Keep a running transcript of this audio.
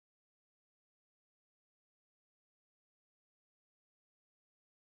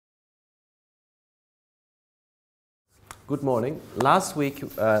Good morning. Last week,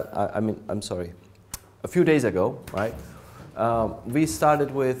 I'm sorry, a few days ago, right, we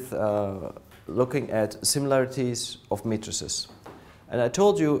started with looking at similarities of matrices. And I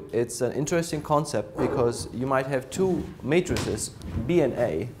told you it's an interesting concept because you might have two matrices, B and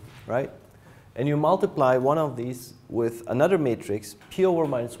A, right? And you multiply one of these with another matrix, P over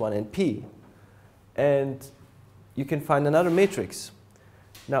minus 1 and P, and you can find another matrix.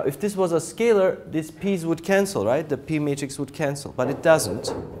 Now, if this was a scalar, these P's would cancel, right? The P matrix would cancel, but it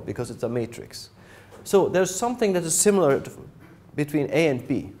doesn't because it's a matrix. So there's something that is similar between A and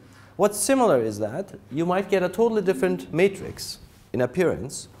B. What's similar is that you might get a totally different matrix in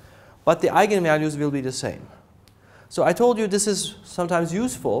appearance, but the eigenvalues will be the same. So I told you this is sometimes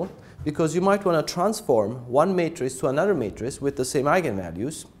useful because you might want to transform one matrix to another matrix with the same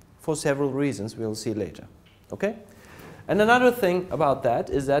eigenvalues for several reasons we'll see later. Okay? And another thing about that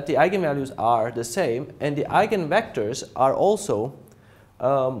is that the eigenvalues are the same and the eigenvectors are also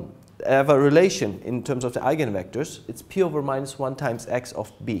have a relation in terms of the eigenvectors. It's P over minus 1 times x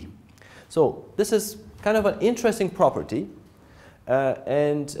of B. So this is kind of an interesting property.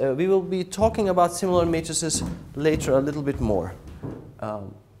 And we will be talking about similar matrices later a little bit more.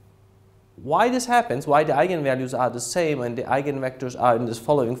 Why this happens, why the eigenvalues are the same and the eigenvectors are in this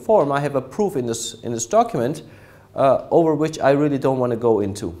following form, I have a proof in this document over which I really don't want to go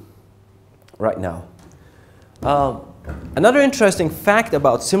into right now. Another interesting fact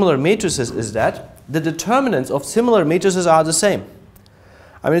about similar matrices is that the determinants of similar matrices are the same.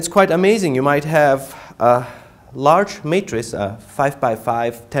 I mean, it's quite amazing. You might have a large matrix, 5 by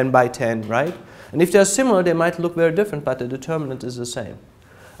 5, 10 by 10, right? And if they're similar, they might look very different, but the determinant is the same.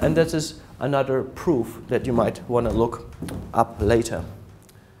 And that is another proof that you might want to look up later.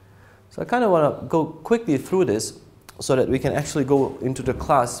 So I kind of want to go quickly through this so that we can actually go into the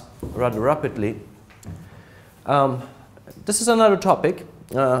class rather rapidly. This is another topic.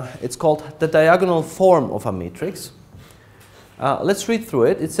 It's called the diagonal form of a matrix. Let's read through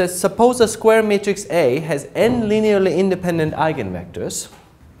it. It says, suppose a square matrix A has n linearly independent eigenvectors.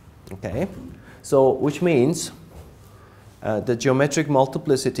 Okay, so which means the geometric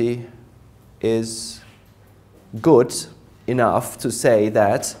multiplicity is good enough to say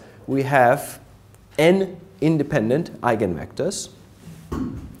that we have n independent eigenvectors.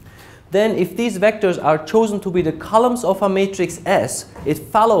 Then if these vectors are chosen to be the columns of a matrix S, it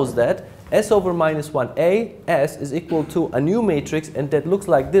follows that S over minus 1A, S is equal to a new matrix, and that looks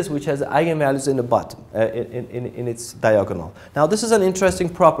like this, which has eigenvalues in the bottom, in its diagonal. Now this is an interesting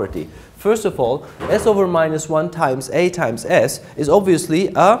property. First of all, S over minus 1 times A times S is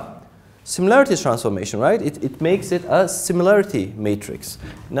obviously a similarity transformation, right? It makes it a similarity matrix.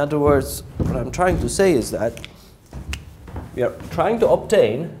 In other words, what I'm trying to say is that we are trying to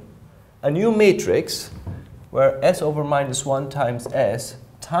obtain a new matrix where S over minus 1 times S,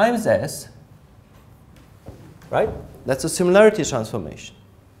 right? That's a similarity transformation.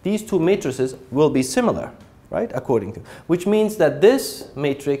 These two matrices will be similar, right? According to, which means that this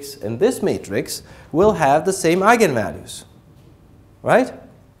matrix and this matrix will have the same eigenvalues, right?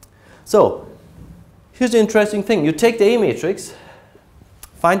 So here's the interesting thing. You take the A matrix,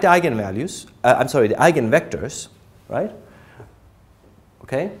 find the eigenvalues, the eigenvectors, right?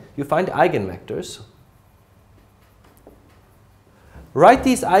 Okay, you find the eigenvectors. Write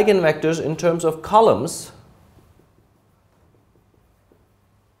these eigenvectors in terms of columns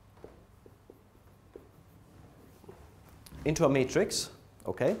into a matrix,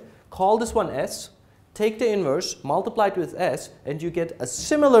 okay? Call this one S, take the inverse, multiply it with S, and you get a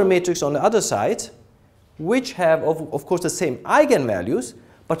similar matrix on the other side, which have, of course, the same eigenvalues,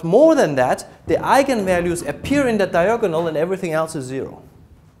 but more than that, the eigenvalues appear in the diagonal and everything else is 0.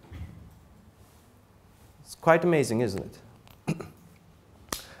 It's quite amazing, isn't it?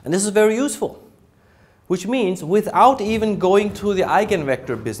 And this is very useful, which means without even going to the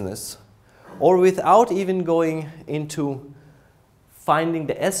eigenvector business, or without even going into finding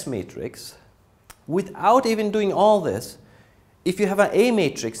the S matrix, without even doing all this, if you have an A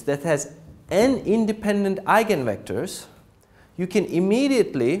matrix that has n independent eigenvectors, you can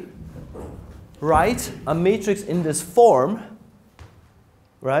immediately write a matrix in this form,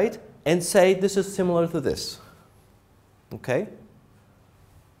 right, and say this is similar to this. Okay?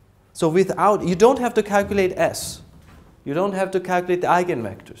 So without, you don't have to calculate S. You don't have to calculate the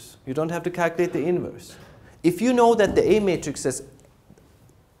eigenvectors. You don't have to calculate the inverse. If you know that the A matrix has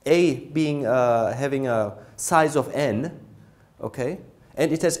A being having a size of n, okay,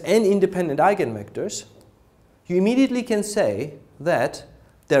 and it has n independent eigenvectors, you immediately can say that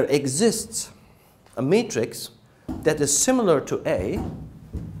there exists a matrix that is similar to A,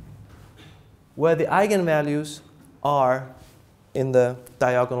 where the eigenvalues are in the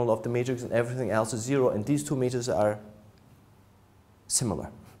diagonal of the matrix and everything else is 0, and these two matrices are similar.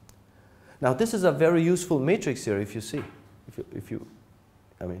 Now this is a very useful matrix here if you see.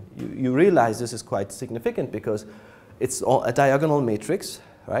 I mean, you realize this is quite significant because it's a diagonal matrix,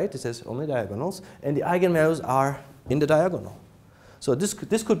 right? It has only diagonals, and the eigenvalues are in the diagonal. So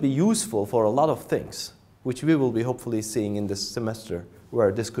this could be useful for a lot of things, which we will be hopefully seeing in this semester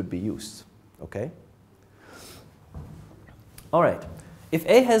where this could be used, okay? All right. If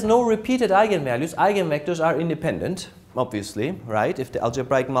A has no repeated eigenvalues, eigenvectors are independent, obviously, right? If the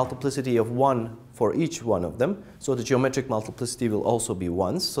algebraic multiplicity of 1 for each one of them, so the geometric multiplicity will also be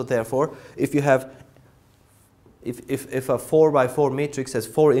 1s. So therefore, if you have, if a 4 by 4 matrix has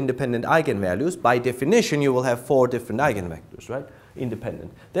 4 independent eigenvalues, by definition you will have 4 different eigenvectors, right?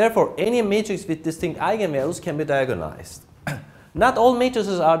 Independent. Therefore, any matrix with distinct eigenvalues can be diagonalized. Not all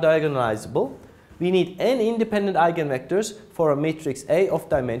matrices are diagonalizable. We need n independent eigenvectors for a matrix A of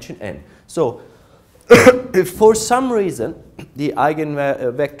dimension n. So if for some reason the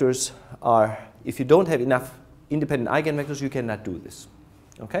eigenvectors are, if you don't have enough independent eigenvectors, you cannot do this.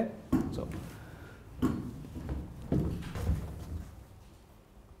 Okay? So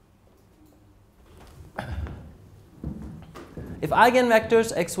if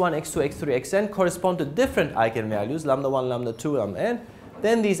eigenvectors x1, x2, x3, xn correspond to different eigenvalues, lambda 1, lambda 2, lambda n,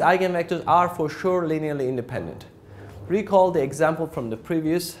 then these eigenvectors are for sure linearly independent. Recall the example from the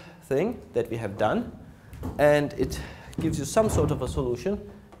previous thing that we have done, and it gives you some sort of a solution.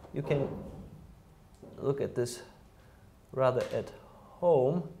 You can look at this rather at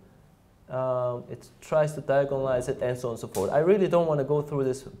home. It tries to diagonalize it and so on and so forth. I really don't want to go through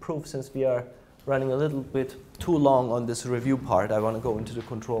this proof since we are running a little bit too long on this review part. I want to go into the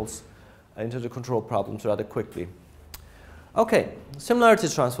controls, into the control problems rather quickly. Okay, similarity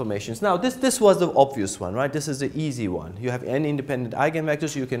transformations. Now this was the obvious one, right? This is the easy one. You have n independent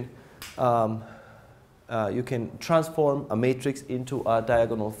eigenvectors. You can transform a matrix into a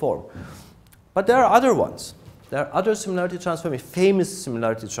diagonal form. But there are other ones. There are other similarity transformations, famous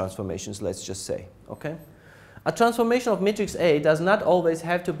similarity transformations, let's just say. Okay. A transformation of matrix A does not always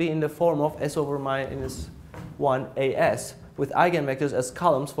have to be in the form of S over minus 1 AS with eigenvectors as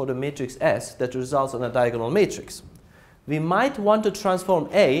columns for the matrix S that results in a diagonal matrix. We might want to transform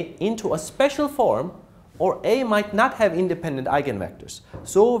A into a special form, or A might not have independent eigenvectors.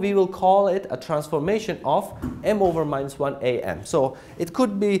 So we will call it a transformation of M over minus 1 AM. So it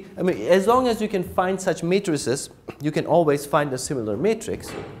could be, I mean, as long as you can find such matrices, you can always find a similar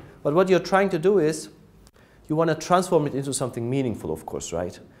matrix. But what you're trying to do is, you want to transform it into something meaningful, of course,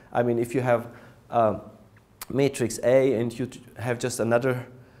 right? I mean, if you have matrix A and you have just another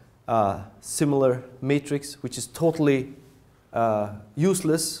similar matrix which is totally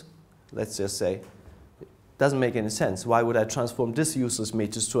useless, let's just say, it doesn't make any sense. Why would I transform this useless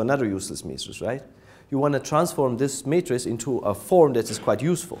matrix to another useless matrix, right? You want to transform this matrix into a form that is quite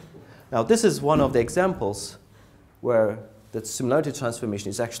useful. Now, this is one of the examples where the similarity transformation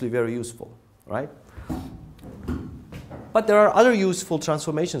is actually very useful, right? But there are other useful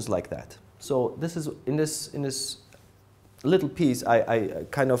transformations like that. So this is in this little piece, I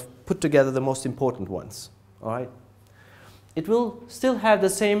kind of put together the most important ones. All right. It will still have the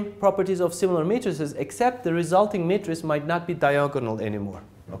same properties of similar matrices, except the resulting matrix might not be diagonal anymore.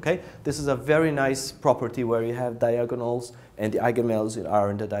 Okay. This is a very nice property where you have diagonals and the eigenvalues are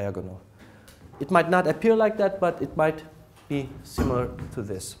in the diagonal. It might not appear like that, but it might be similar to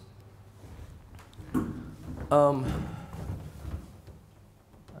this.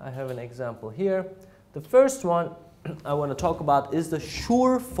 I have an example here. The first one I want to talk about is the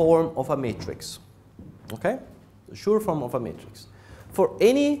sure form of a matrix. Okay? The sure form of a matrix. For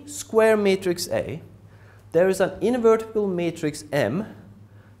any square matrix A, there is an invertible matrix M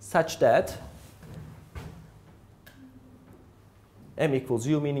such that M equals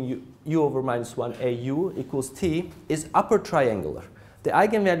U, meaning U over minus 1 AU equals T, is upper triangular. The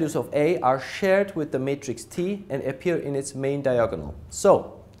eigenvalues of A are shared with the matrix T and appear in its main diagonal.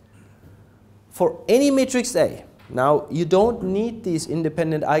 So, for any matrix A, now you don't need these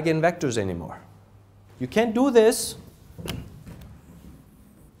independent eigenvectors anymore. You can't do this,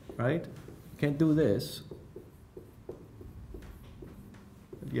 right? You can't do this.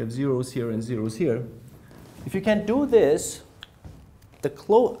 You have zeros here and zeros here. If you can't do this,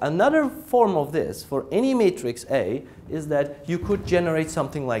 another form of this for any matrix A is that you could generate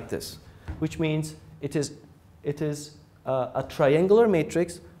something like this, which means it is a triangular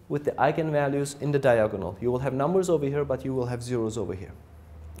matrix with the eigenvalues in the diagonal. You will have numbers over here, but you will have zeros over here.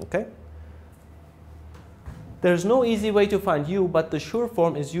 Okay? There's no easy way to find U, but the sure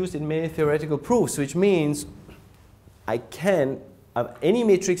form is used in many theoretical proofs, which means I can, any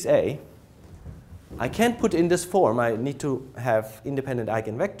matrix A, I can't put in this form. I need to have independent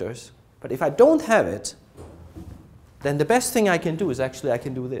eigenvectors. But if I don't have it, then the best thing I can do is actually I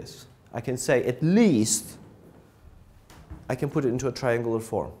can do this. I can say at least I can put it into a triangular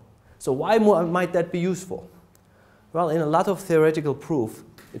form. So why might that be useful? Well, in a lot of theoretical proof,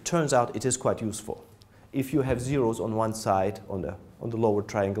 it turns out it is quite useful. If you have zeros on one side, on the lower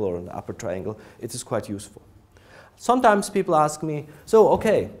triangle or on the upper triangle, it is quite useful. Sometimes people ask me, so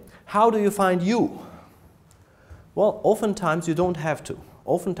okay, how do you find U? Well, oftentimes you don't have to.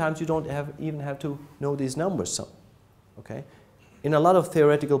 Oftentimes you don't even have to know these numbers. Okay? In a lot of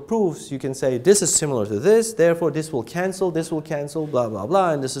theoretical proofs, you can say this is similar to this, therefore this will cancel, blah, blah,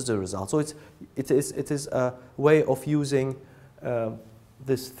 blah, and this is the result. So it is a way of using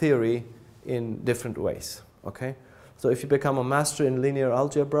this theory in different ways. Okay? So if you become a master in linear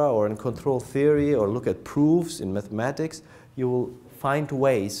algebra or in control theory or look at proofs in mathematics, you will find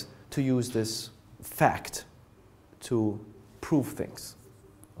ways to use this fact to prove things.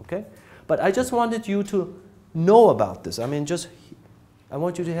 Okay? But I just wanted you to know about this. I mean, I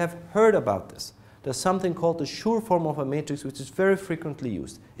want you to have heard about this. There's something called the sure form of a matrix, which is very frequently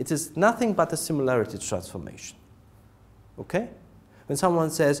used. It is nothing but a similarity transformation. Okay? When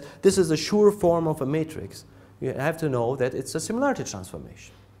someone says, this is the sure form of a matrix, you have to know that it's a similarity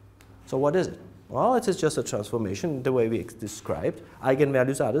transformation. So what is it? Well, it is just a transformation the way we described.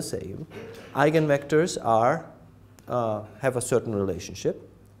 Eigenvalues are the same. Eigenvectors have a certain relationship.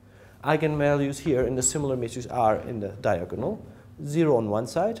 Eigenvalues here in the similar matrix are in the diagonal. 0 on one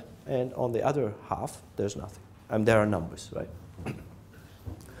side, and on the other half, there's nothing. There are numbers, right?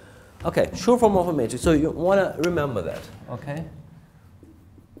 Okay, sure form of a matrix. So you want to remember that, okay?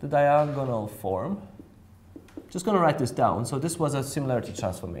 The diagonal form. Just going to write this down. So this was a similarity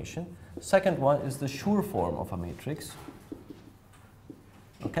transformation. Second one is the sure form of a matrix.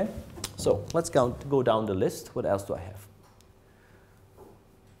 Okay? So let's go down the list. What else do I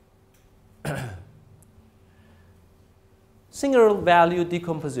have? Singular value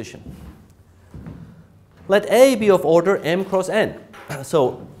decomposition. Let A be of order m cross n.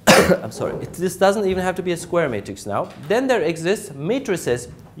 So, I'm sorry, this doesn't even have to be a square matrix now. Then there exists matrices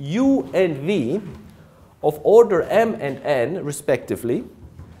U and V of order m and n, respectively,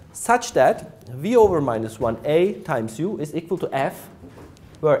 such that V over minus 1A times U is equal to F,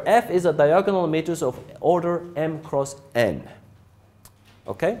 where F is a diagonal matrix of order m cross n.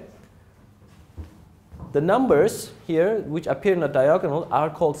 Okay? The numbers here, which appear in a diagonal, are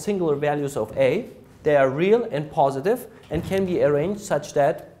called singular values of A. They are real and positive and can be arranged such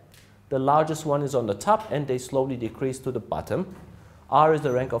that the largest one is on the top and they slowly decrease to the bottom. R is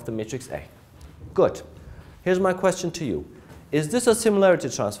the rank of the matrix A. Good. Here's my question to you. Is this a similarity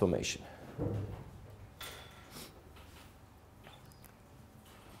transformation?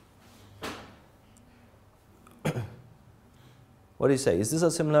 What do you say? Is this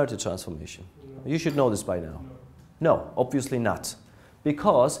a similarity transformation? No. You should know this by now. No, obviously not.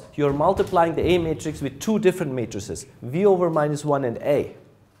 Because you're multiplying the A matrix with two different matrices, V over minus 1 and A.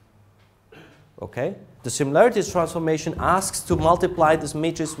 Okay? The similarity transformation asks to multiply this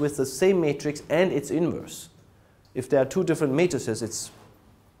matrix with the same matrix and its inverse. If there are two different matrices, it's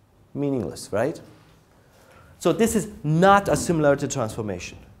meaningless, right? So this is not a similarity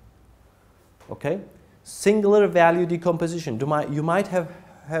transformation. Okay? Singular value decomposition. You might have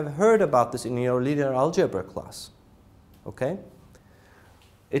heard about this in your linear algebra class. Okay?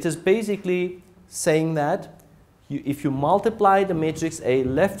 It is basically saying that if you multiply the matrix A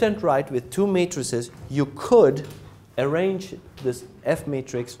left and right with two matrices, you could arrange this F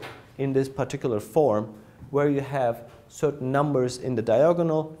matrix in this particular form where you have certain numbers in the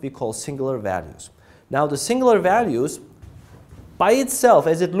diagonal we call singular values. Now the singular values by itself,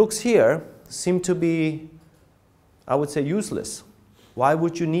 as it looks here, seem to be, I would say, useless. Why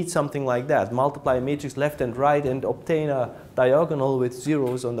would you need something like that? Multiply a matrix left and right and obtain a diagonal with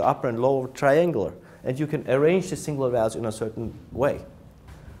zeros on the upper and lower triangular. And you can arrange the singular values in a certain way.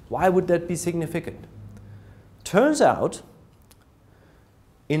 Why would that be significant? Turns out,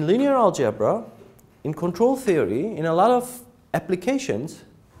 in linear algebra, in control theory, in a lot of applications,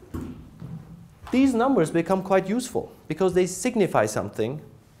 these numbers become quite useful because they signify something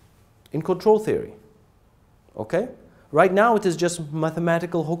in control theory. Okay? Right now it is just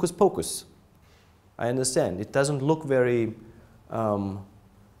mathematical hocus pocus. I understand. It doesn't look very, I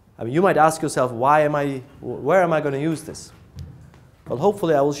mean, you might ask yourself, where am I going to use this? Well,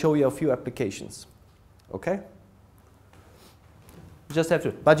 hopefully I will show you a few applications. Okay? You just have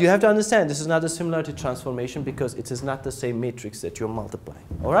to, but you have to understand this is not a similarity transformation because it is not the same matrix that you're multiplying.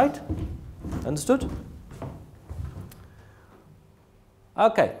 All right? Understood?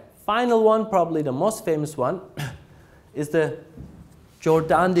 Okay, final one, probably the most famous one, is the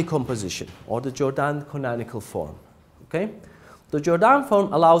Jordan decomposition or the Jordan canonical form. Okay? The Jordan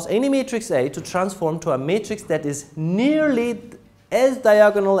form allows any matrix A to transform to a matrix that is nearly as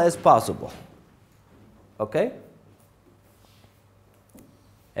diagonal as possible. Okay?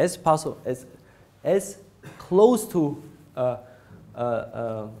 As close to a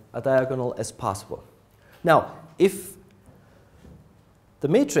diagonal as possible. Now, if the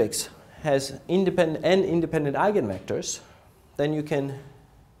matrix has independent eigenvectors, then you can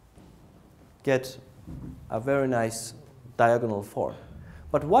get a very nice diagonal form.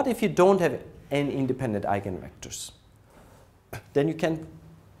 But what if you don't have n independent eigenvectors? Then you can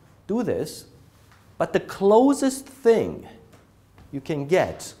do this, but the closest thing you can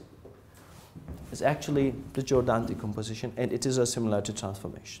get is actually the Jordan decomposition, and it is a similarity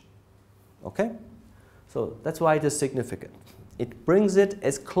transformation. Okay? So that's why it is significant. It brings it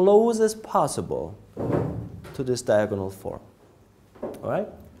as close as possible to this diagonal form. All right?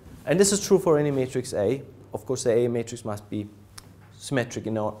 And this is true for any matrix A. Of course, the A matrix must be symmetric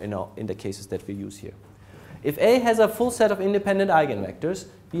in the cases that we use here. If A has a full set of independent eigenvectors,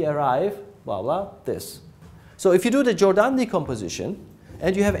 we arrive, blah, blah, this. So if you do the Jordan decomposition,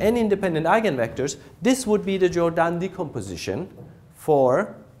 and you have n independent eigenvectors, this would be the Jordan decomposition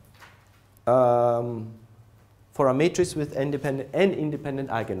for a matrix with n independent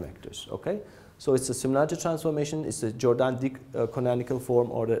eigenvectors. Okay? So it's a similarity transformation, it's the Jordan canonical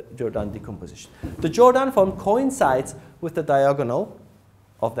form or the Jordan decomposition. The Jordan form coincides with the diagonal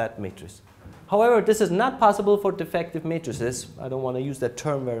of that matrix. However, this is not possible for defective matrices. I don't want to use that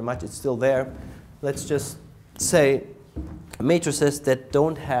term very much, it's still there. Let's just say matrices that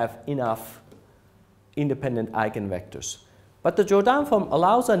don't have enough independent eigenvectors. But the Jordan form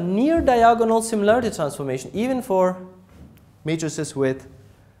allows a near diagonal similarity transformation even for matrices with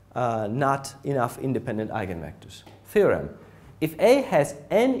not enough independent eigenvectors. Theorem: if A has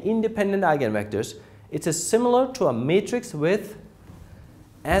n independent eigenvectors, it is similar to a matrix with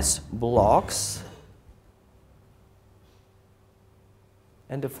S blocks,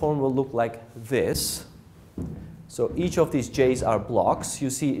 and the form will look like this. So each of these J's are blocks. You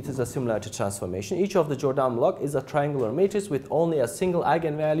see it is a similarity transformation. Each of the Jordan block is a triangular matrix with only a single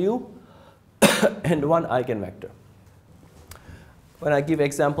eigenvalue and one eigenvector. When I give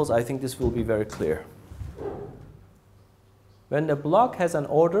examples, I think this will be very clear. When the block has an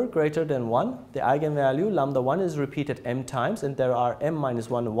order greater than 1, the eigenvalue lambda 1 is repeated m times, and there are m minus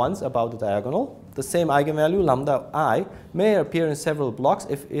 1 ones about the diagonal. The same eigenvalue lambda I may appear in several blocks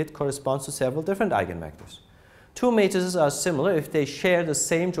if it corresponds to several different eigenvectors. Two matrices are similar if they share the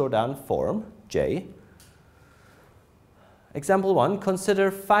same Jordan form, J. Example 1,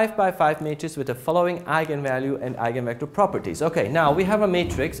 consider 5 by 5 matrix with the following eigenvalue and eigenvector properties. Okay, now we have a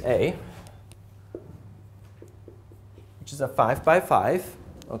matrix A, which is a 5 by 5,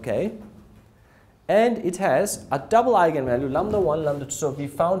 okay, and it has a double eigenvalue, lambda 1, lambda 2. So we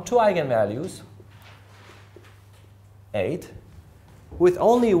found two eigenvalues, 8, with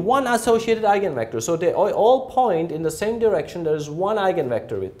only one associated eigenvector. So they all point in the same direction. There is one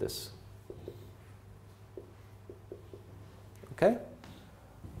eigenvector with this. Okay?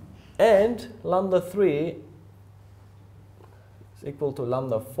 And lambda 3 is equal to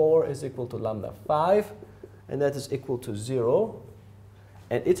lambda 4 is equal to lambda 5, and that is equal to 0.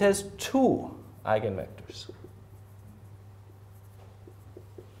 And it has two eigenvectors.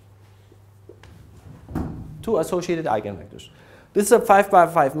 Two associated eigenvectors. This is a 5 by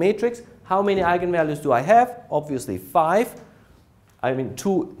 5 matrix. How many eigenvalues do I have? Obviously 5. I mean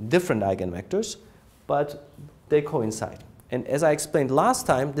 2 different eigenvectors, but they coincide. And as I explained last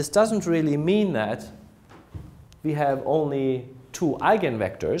time, this doesn't really mean that we have only 2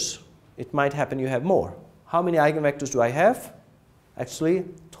 eigenvectors. It might happen you have more. How many eigenvectors do I have? Actually,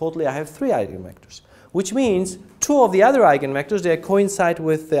 totally I have 3 eigenvectors, which means 2 of the other eigenvectors, they coincide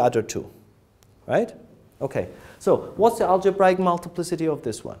with the other 2, right? Okay. So what's the algebraic multiplicity of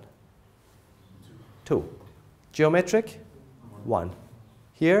this one? 2. Geometric? 1.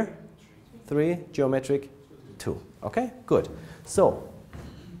 Here? 3. Geometric? 2. Okay, good. So,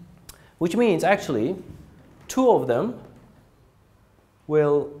 which means actually 2 of them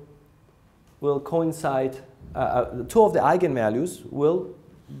will coincide, 2 of the eigenvalues will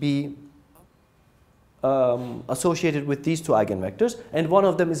be associated with these 2 eigenvectors, and one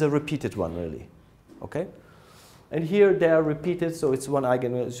of them is a repeated one really. Okay? And here they are repeated, so it's one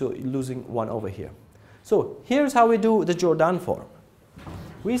eigenvalue, so losing one over here. So here's how we do the Jordan form.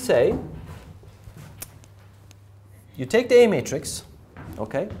 We say, you take the A matrix,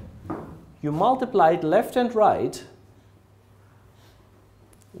 okay, you multiply it left and right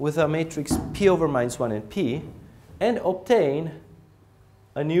with a matrix P over minus 1 and P and obtain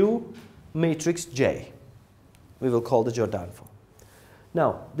a new matrix J. We will call the Jordan form.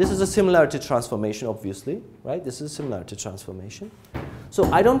 Now, this is a similarity transformation, obviously, right? This is a similarity transformation.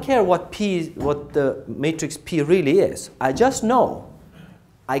 So I don't care what the matrix P really is. I just know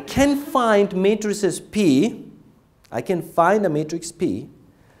I can find matrices P. I can find a matrix P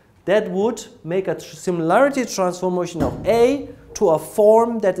that would make a similarity transformation of A to a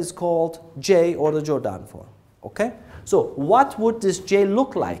form that is called J, or the Jordan form. Okay? So what would this J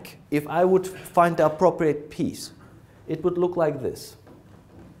look like if I would find the appropriate P's? It would look like this.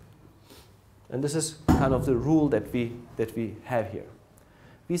 And this is kind of the rule that we have here.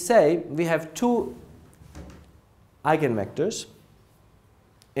 We say we have two eigenvectors.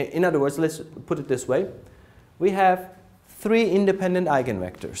 In other words, let's put it this way. We have three independent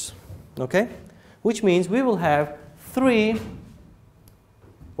eigenvectors, okay? Which means we will have three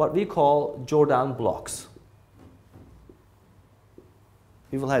what we call Jordan blocks.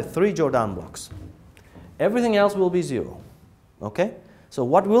 We will have three Jordan blocks. Everything else will be 0, okay? So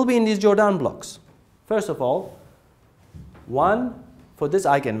what will be in these Jordan blocks? First of all, 1 for this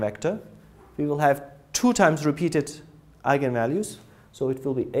eigenvector, we will have 2 times repeated eigenvalues. So it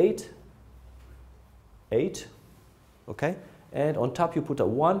will be 8, 8, okay? And on top you put a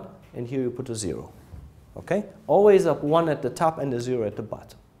 1, and here you put a 0, okay? Always a 1 at the top and a 0 at the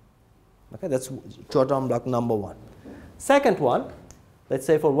bottom. Okay, that's Jordan block number 1. Second one, let's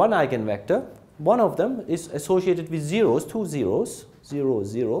say for one eigenvector, one of them is associated with zeros, 2 zeros, 0,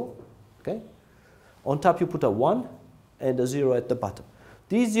 0, okay? On top you put a 1 and a 0 at the bottom.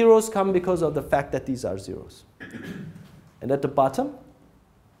 These zeros come because of the fact that these are zeros. And at the bottom,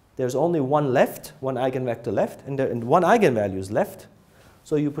 there's only one left, one eigenvector left, and one eigenvalue is left.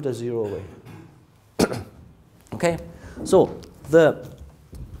 So you put a 0 away. Okay? So the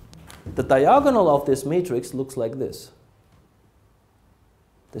diagonal of this matrix looks like this.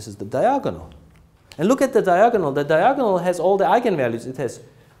 This is the diagonal. And look at the diagonal. The diagonal has all the eigenvalues. It has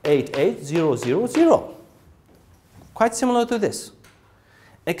 8, 8, 0, 0, 0. Quite similar to this.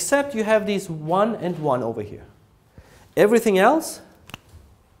 Except you have these 1 and 1 over here. Everything else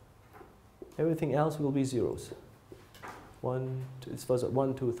will be zeros. 1, 2, it was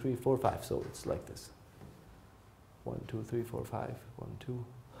 1, 2, 3, 4, 5. So it's like this. 1, 2, 3, 4, 5. 1, 2.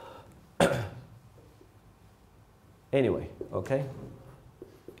 Anyway, okay?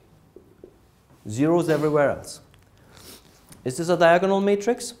 Zeros everywhere else. Is this a diagonal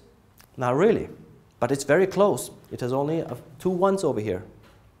matrix? Not really, but it's very close. It has only 2 ones over here,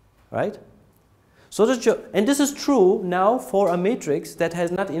 right? So and this is true now for a matrix that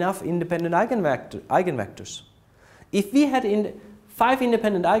has not enough independent eigenvectors. If we had 5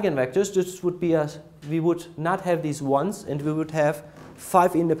 independent eigenvectors, this would be we would not have these ones, and we would have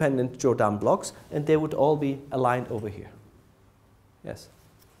 5 independent Jordan blocks, and they would all be aligned over here. Yes?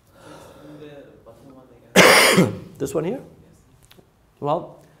 This one here? Yes.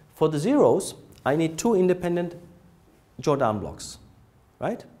 Well, for the zeros, I need 2 independent Jordan blocks,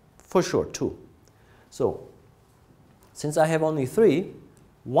 right? For sure, 2. So, since I have only 3,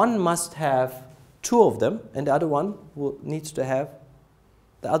 one must have 2 of them, and the other one needs to have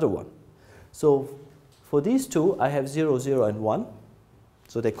the other one. So, for these 2, I have 0, 0, and 1.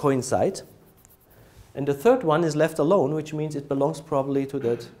 So they coincide. And the third one is left alone, which means it belongs probably to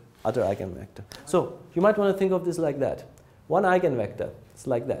that other eigenvector. So you might want to think of this like that. One eigenvector is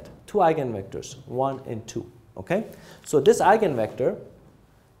like that. 2 eigenvectors, 1 and 2. Okay? So this eigenvector,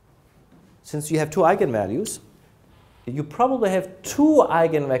 since you have 2 eigenvalues, you probably have 2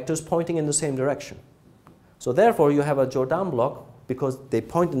 eigenvectors pointing in the same direction. So therefore you have a Jordan block because they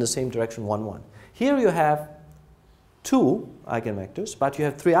point in the same direction, 1, 1. Here you have 2 eigenvectors, but you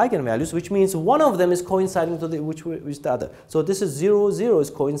have 3 eigenvalues, which means one of them is coinciding to with the other. So this is 0, 0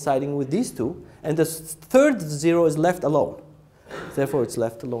 is coinciding with these 2, and the third 0 is left alone. Therefore, it's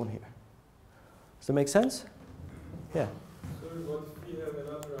left alone here. Does that make sense? Yeah. So what if we have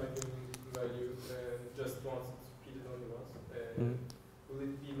another eigenvalue just once, it's repeated only once? Will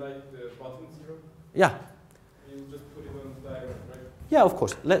it be like the bottom 0? Yeah. You'll just put it on the diagram, right? Yeah, of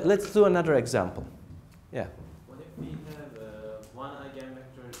course. Let's do another example. Yeah. What if we have one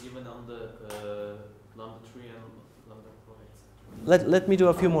eigenvector even on the lambda 3 and lambda 4? Let me do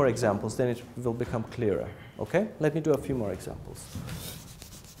a few more examples, then it will become clearer. Okay? Let me do a few more examples.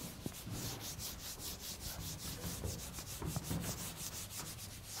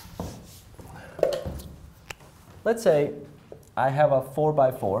 Let's say I have a 4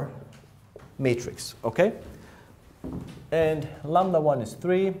 by 4 matrix, okay? And lambda 1 is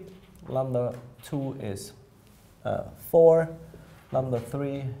 3, lambda 2 is 4, lambda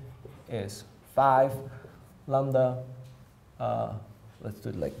 3 is 5, lambda, let's do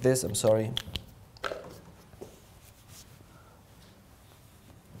it like this, I'm sorry.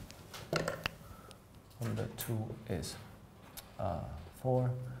 Lambda 2 is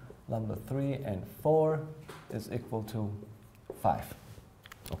 4, lambda 3 and 4 is equal to 5.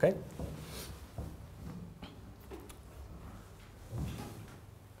 Okay?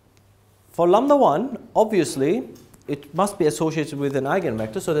 For lambda 1, obviously, it must be associated with an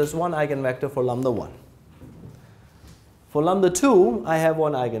eigenvector, so there's one eigenvector for lambda 1. For lambda 2, I have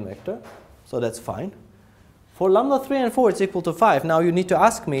one eigenvector, so that's fine. For lambda 3 and 4, it's equal to 5. Now you need to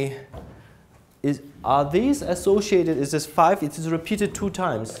ask me, are these associated? Is this 5? It is repeated 2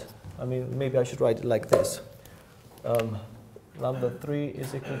 times. I mean, maybe I should write it like this. Lambda 3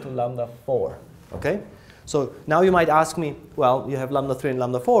 is equal to lambda 4. Okay? So now you might ask me, well, you have lambda 3 and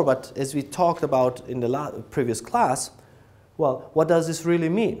lambda 4, but as we talked about in the previous class, well, what does this really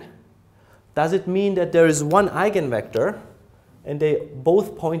mean? Does it mean that there is one eigenvector and they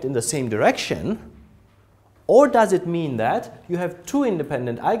both point in the same direction? Or does it mean that you have 2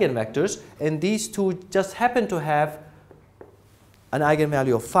 independent eigenvectors and these 2 just happen to have an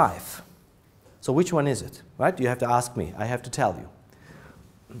eigenvalue of 5? So which one is it? Right? You have to ask me. I have to tell you.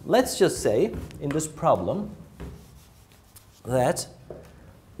 Let's just say in this problem that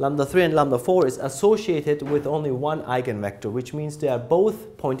lambda 3 and lambda 4 is associated with only one eigenvector, which means they are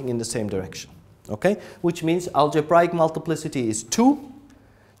both pointing in the same direction. Okay? Which means algebraic multiplicity is 2,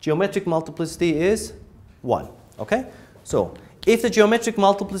 geometric multiplicity is 1. Okay? So if the geometric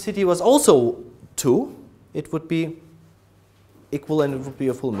multiplicity was also 2, it would be equal and it would be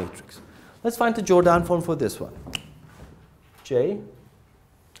a full matrix. Let's find the Jordan form for this one. J.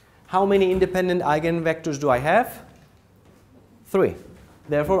 How many independent eigenvectors do I have? 3.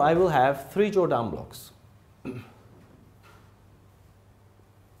 Therefore, I will have 3 Jordan blocks.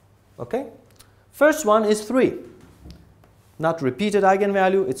 Okay? First one is 3. Not repeated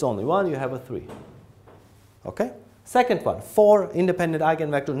eigenvalue, it's only 1, you have a 3. Okay? Second one, 4 independent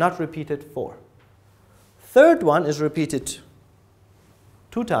eigenvector, not repeated, 4. Third one is repeated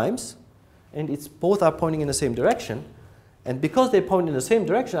 2 times, and it's both are pointing in the same direction. And because they point in the same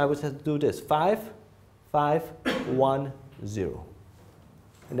direction, I would have to do this. 5, 5, 1, 0.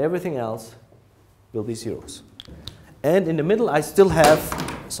 And everything else will be zeros. And in the middle, I still have,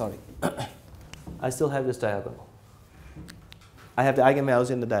 sorry, I still have this diagonal. I have the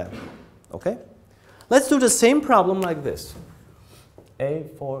eigenvalues in the diagonal. Okay? Let's do the same problem like this.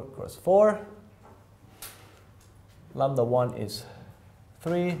 A4 cross 4. Lambda 1 is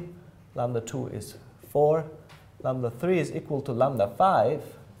 3. Lambda 2 is 4. Lambda 3 is equal to lambda 5.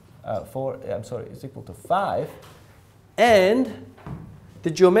 Is equal to 5. And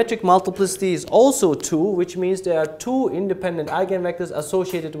the geometric multiplicity is also 2, which means there are 2 independent eigenvectors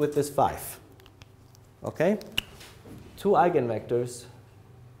associated with this 5. Okay? 2 eigenvectors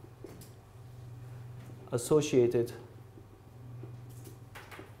associated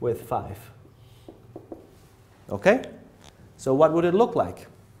with 5. Okay? So what would it look like?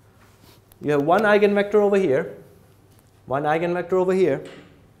 You have one eigenvector over here, one eigenvector over here,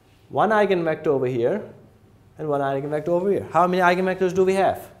 one eigenvector over here, and one eigenvector over here. How many eigenvectors do we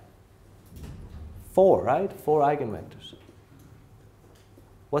have? 4, right? 4 eigenvectors.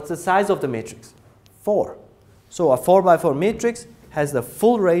 What's the size of the matrix? 4. So a 4 by 4 matrix has the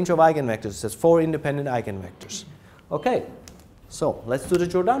full range of eigenvectors. It has 4 independent eigenvectors. Okay, so let's do the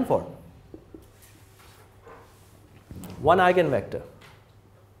Jordan form. One eigenvector.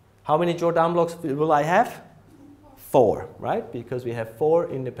 How many Jordan blocks will I have? 4, right? Because we have 4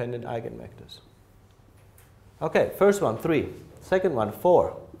 independent eigenvectors. Okay, first one, 3. Second one,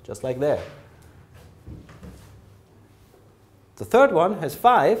 4, just like there. The third one has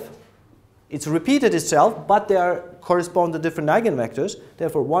 5. It's repeated itself, but they correspond to different eigenvectors.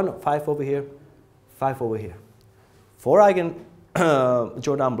 Therefore, 1, 5 over here, 5 over here. 4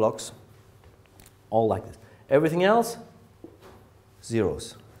 Jordan blocks, all like this. Everything else,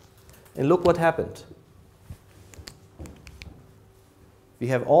 zeros. And look what happened. We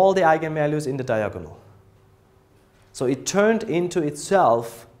have all the eigenvalues in the diagonal. So it turned into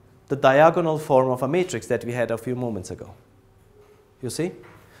itself the diagonal form of a matrix that we had a few moments ago. You see?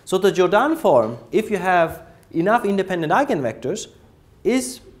 So the Jordan form, if you have enough independent eigenvectors,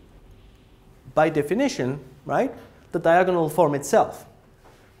 is by definition, right, the diagonal form itself.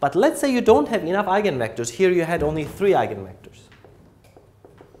 But let's say you don't have enough eigenvectors. Here you had only 3 eigenvectors.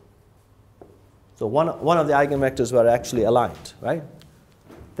 So one of the eigenvectors were actually aligned, right?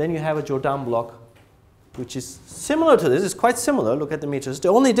 Then you have a Jordan block, which is similar to this. It's quite similar. Look at the matrix. The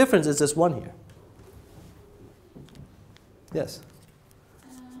only difference is this one here. Yes?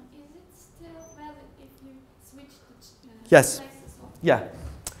 Yes. Yeah.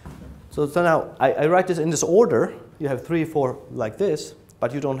 So now I write this in this order. You have 3, 4 like this,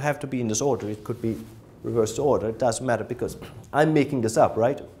 but you don't have to be in this order. It could be reversed order. It doesn't matter because I'm making this up,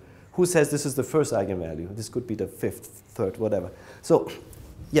 right? Who says this is the first eigenvalue? This could be the 5th, 3rd, whatever. So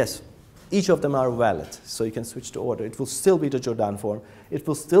yes, each of them are valid. So you can switch the order. It will still be the Jordan form. It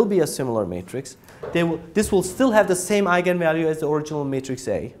will still be a similar matrix. This will still have the same eigenvalue as the original matrix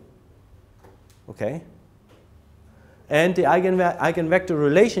A. Okay? And the eigenvector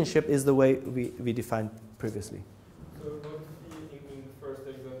relationship is the way we defined previously. So what if we, in the first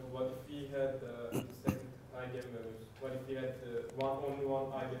example, what if we had the second eigenvalues? What if we had only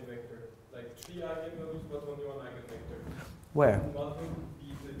one eigenvector? Like 3 eigenvalues, but only one eigenvector? Where? What would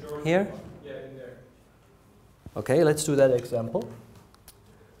be the Jordan Here? one? Yeah, in there. Okay, let's do that example.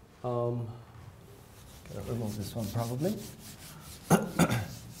 Gonna remove this one probably.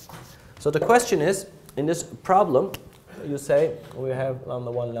 So the question is, in this problem, you say we have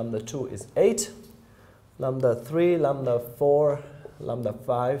lambda 1, lambda 2 is 8, lambda 3, lambda 4, lambda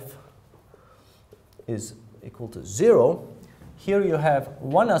 5 is equal to 0. Here you have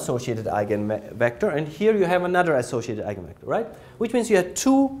one associated eigenvector, and here you have another associated eigenvector, right? Which means you have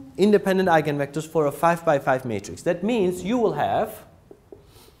 2 independent eigenvectors for a 5 by 5 matrix. That means you will have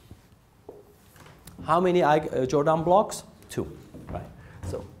how many Jordan blocks? 2, right?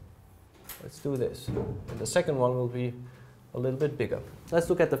 So let's do this. And the second one will be a little bit bigger. Let's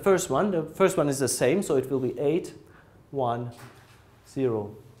look at the first one. The first one is the same, so it will be 8, 1,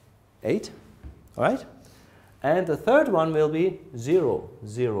 0, 8. All right? And the third one will be 0,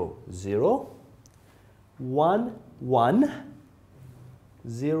 0, 0, 1, 1,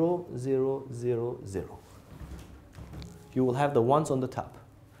 0, 0, 0, 0. You will have the ones on the top.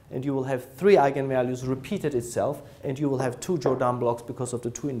 And you will have 3 eigenvalues repeated itself, and you will have 2 Jordan blocks because of the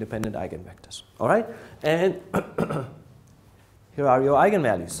 2 independent eigenvectors. All right? And here are your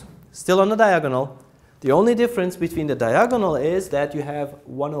eigenvalues. Still on the diagonal. The only difference between the diagonal is that you have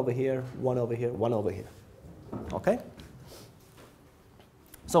 1 over here, 1 over here, 1 over here. Okay?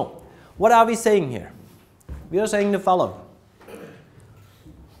 So, what are we saying here? We are saying the following.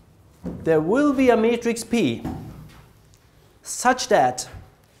 There will be a matrix P such that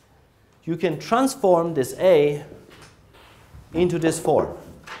you can transform this A into this form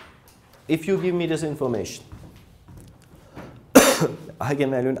if you give me this information.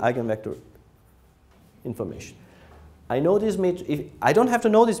 Eigenvalue and eigenvector information. I know these I don't have to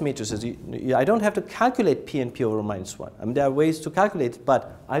know these matrices. I don't have to calculate P and P over minus 1. I mean, there are ways to calculate it,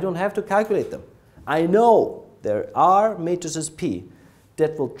 but I don't have to calculate them. I know there are matrices P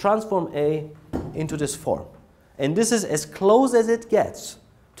that will transform A into this form. And this is as close as it gets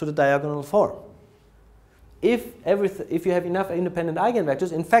to the diagonal form. If you have enough independent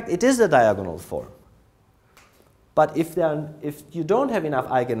eigenvectors, in fact, it is the diagonal form. But if you don't have enough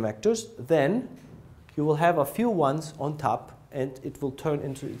eigenvectors, then you will have a few ones on top, and it will turn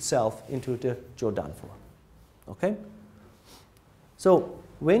into itself into the Jordan form. Okay? So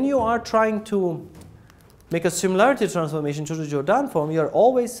when you are trying to make a similarity transformation to the Jordan form, you are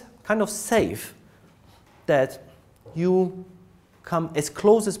always kind of safe that you come as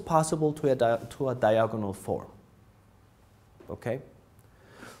close as possible to a diagonal form. Okay?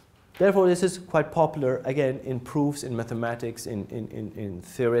 Therefore, this is quite popular, again, in proofs, in mathematics, in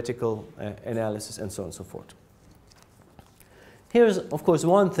theoretical analysis, and so on and so forth. Here's, of course,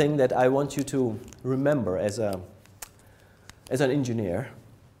 one thing that I want you to remember as an engineer.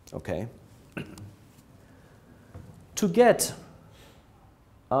 Okay? To get,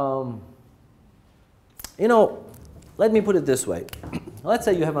 let me put it this way. Let's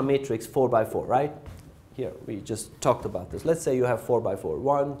say you have a matrix 4 by 4, right? Here, we just talked about this. Let's say you have 4 by 4.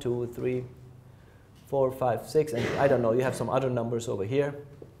 1, 2, 3, 4, 5, 6, and I don't know, you have some other numbers over here.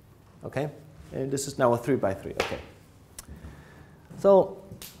 Okay? And this is now a 3 by 3. Okay. So,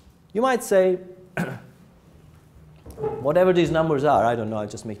 you might say, whatever these numbers are, I don't know, I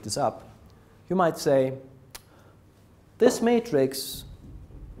just make this up. You might say, this matrix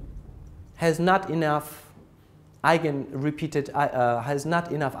has not enough has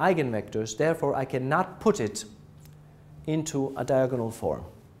not enough eigenvectors, therefore I cannot put it into a diagonal form.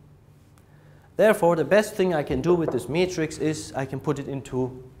 Therefore, the best thing I can do with this matrix is I can put it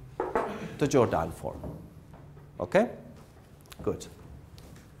into the Jordan form. Okay? Good.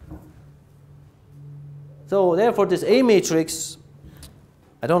 So therefore, this A matrix,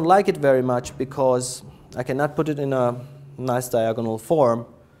 I don't like it very much because I cannot put it in a nice diagonal form.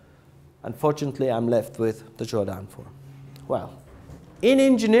 Unfortunately, I'm left with the Jordan form. Well, in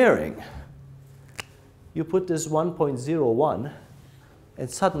engineering, you put this 1.01, and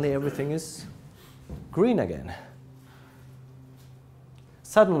suddenly everything is green again.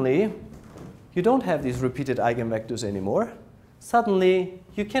 suddenly you don't have these repeated eigenvectors anymore. Suddenly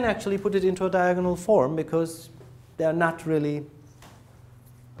you can actually put it into a diagonal form because they are not really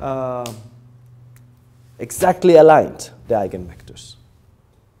exactly aligned, the eigenvectors.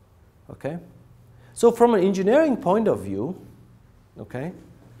 Okay? So from an engineering point of view, okay,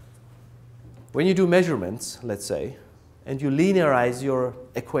 when you do measurements, let's say, and you linearize your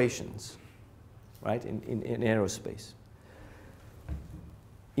equations, right, in aerospace,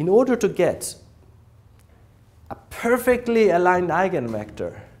 in order to get a perfectly aligned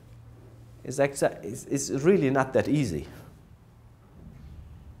eigenvector is really not that easy.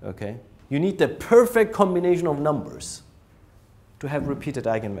 Okay? You need the perfect combination of numbers to have repeated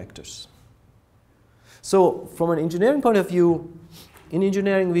eigenvectors. So from an engineering point of view, in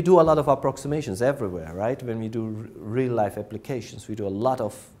engineering we do a lot of approximations everywhere, right? When we do real-life applications, we do a lot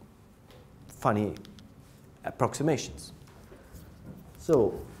of funny approximations.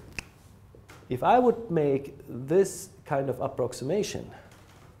 So if I would make this kind of approximation,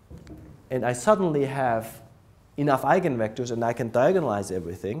 and I suddenly have enough eigenvectors and I can diagonalize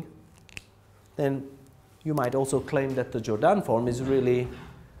everything, then you might also claim that the Jordan form is really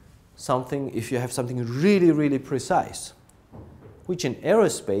something, if you have something really, really precise, which in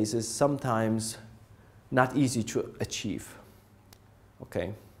aerospace is sometimes not easy to achieve.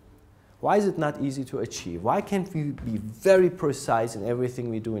 Okay? Why is it not easy to achieve? Why can't we be very precise in everything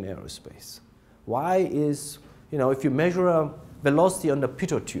we do in aerospace? Why is, you know, if you measure a velocity on the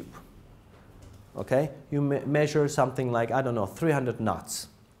pitot tube, okay, you measure something like, I don't know, 300 knots.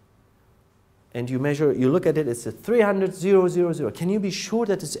 And you measure, you look at it, it's a 300, 0, 0, 0. Can you be sure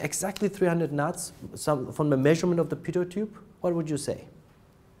that it's exactly 300 knots from the measurement of the pitot tube? What would you say?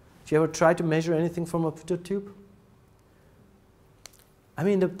 Did you ever try to measure anything from a pitot tube? I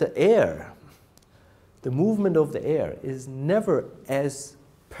mean, the air, the movement of the air is never as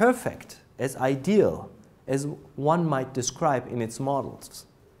perfect, as ideal as one might describe in its models.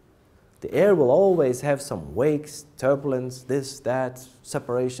 The air will always have some wakes, turbulence, this, that,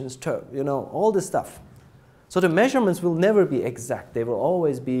 separations, you know, all this stuff. So the measurements will never be exact. They will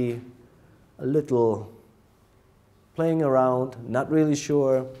always be a little playing around, not really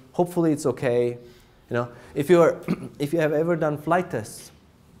sure. Hopefully it's okay. You know, if you have ever done flight tests,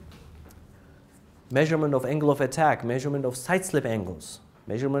 measurement of angle of attack, measurement of side slip angles,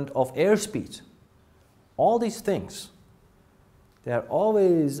 measurement of airspeed, all these things, they are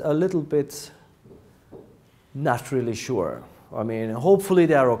always a little bit not really sure. I mean, hopefully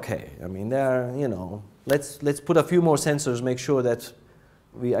they are okay. I mean, they're, you know, let's put a few more sensors, make sure that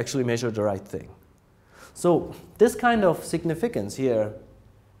we actually measure the right thing. So this kind of significance here,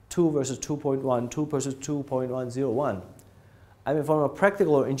 2 versus 2.1, 2 versus 2.101, I mean, from a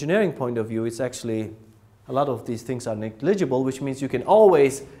practical or engineering point of view, it's actually, a lot of these things are negligible, which means you can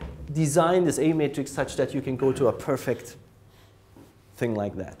always design this A matrix such that you can go to a perfect thing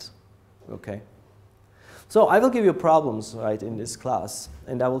like that, okay? So I will give you problems, right, in this class,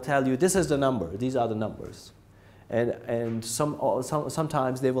 and I will tell you this is the number, these are the numbers. And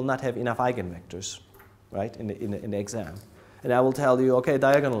sometimes they will not have enough eigenvectors, right, in the exam. And I will tell you, okay,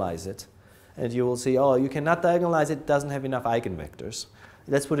 diagonalize it. And you will see, oh, you cannot diagonalize it, it doesn't have enough eigenvectors.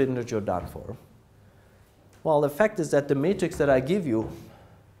 Let's put it in the Jordan form. Well, the fact is that the matrix that I give you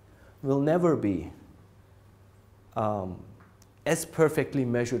will never be as perfectly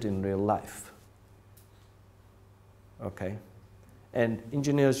measured in real life. Okay? And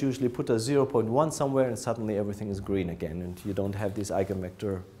engineers usually put a 0.1 somewhere and suddenly everything is green again and you don't have this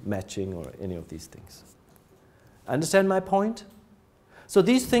eigenvector matching or any of these things. Understand my point? So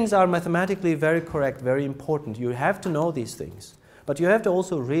these things are mathematically very correct, very important. You have to know these things. But you have to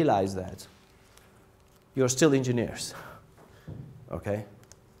also realize that you're still engineers. Okay?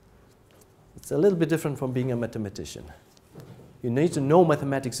 It's a little bit different from being a mathematician. You need to know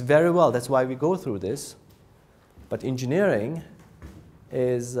mathematics very well. That's why we go through this. But engineering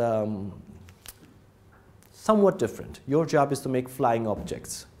is somewhat different. Your job is to make flying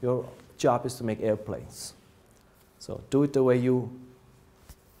objects. Your job is to make airplanes. So do it the way you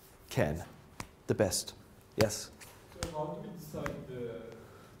can, the best. Yes? So how do we decide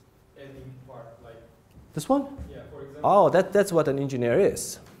the ending part? Like this one? Yeah, for example. Oh, that's what an engineer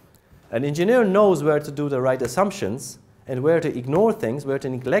is. An engineer knows where to do the right assumptions and where to ignore things, where to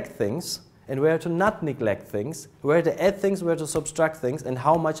neglect things, and where to not neglect things, where to add things, where to subtract things, and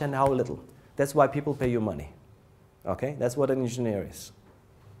how much and how little. That's why people pay you money. Okay? That's what an engineer is.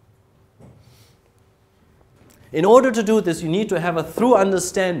 In order to do this, you need to have a thorough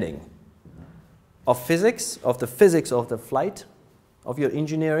understanding of physics, of the flight, of your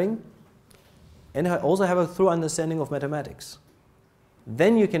engineering, and also have a thorough understanding of mathematics.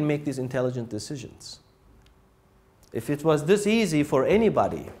 then you can make these intelligent decisions. If it was this easy for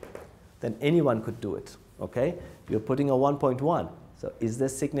anybody, then anyone could do it, okay? You're putting a 1.1, so is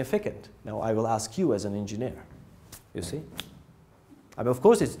this significant? Now I will ask you as an engineer, you see? I mean, of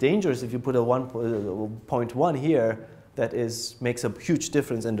course it's dangerous if you put a 1.1 here that makes a huge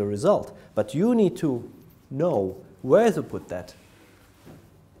difference in the result, but you need to know where to put that,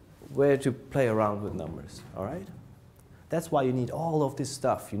 where to play around with numbers, all right? That's why you need all of this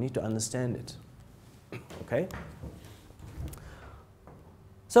stuff. You need to understand it, okay?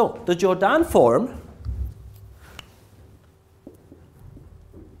 So the Jordan form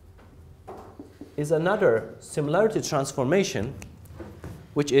is another similarity transformation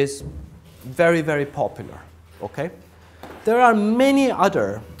which is very, very popular, okay? There are many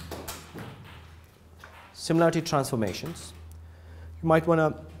other similarity transformations. You might want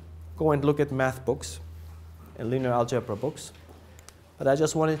to go and look at math books and linear algebra books, but I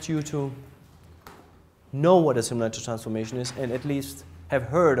just wanted you to know what a similarity transformation is and at least have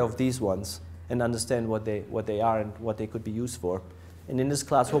heard of these ones and understand what they are and what they could be used for. And in this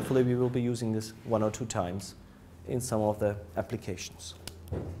class, hopefully, we will be using this 1 or 2 times in some of the applications.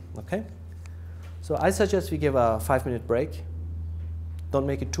 Okay? So I suggest we give a 5-minute break. Don't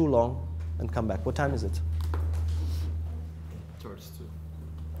make it too long and come back. What time is it? Towards 2.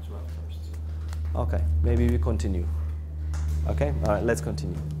 12 hours. Okay, maybe we continue. Okay? All right, let's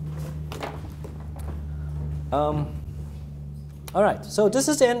continue. All right, so this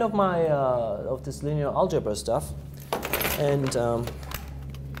is the end of my of this linear algebra stuff, and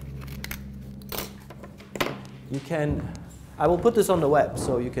you can. I will put this on the web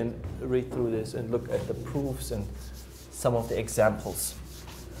so you can read through this and look at the proofs and some of the examples.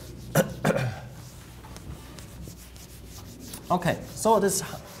 Okay, so this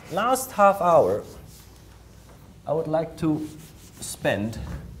last half hour, I would like to spend.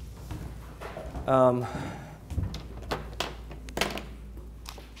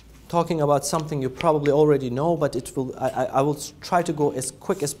 Talking about something you probably already know, but it will. I will try to go as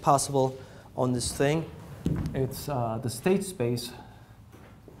quick as possible on this thing. It's the state space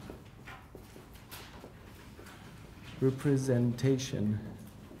representation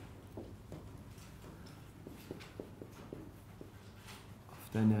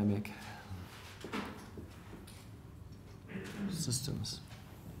of dynamic systems.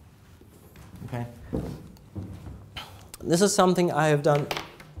 Okay. This is something I have done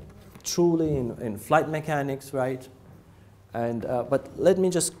truly in flight mechanics, right? And but let me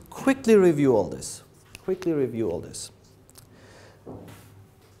just quickly review all this.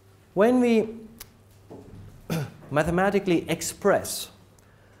 When we mathematically express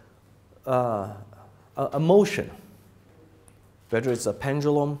a motion, whether it's a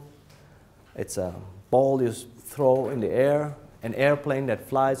pendulum, it's a ball you throw in the air, an airplane that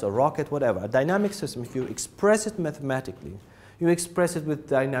flies, a rocket, whatever, a dynamic system, if you express it mathematically, you express it with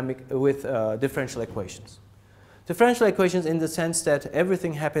differential equations. Differential equations in the sense that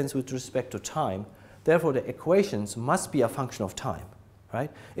everything happens with respect to time. Therefore, the equations must be a function of time,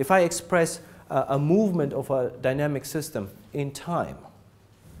 right? If I express a movement of a dynamic system in time,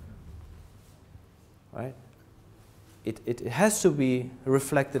 right? It has to be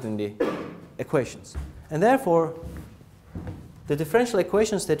reflected in the equations. And therefore, the differential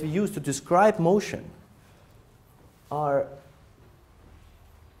equations that we use to describe motion are.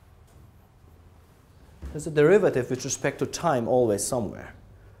 There's a derivative with respect to time always somewhere,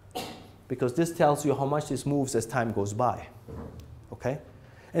 because this tells you how much this moves as time goes by. Okay?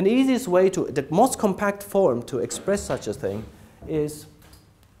 And the easiest way the most compact form to express such a thing is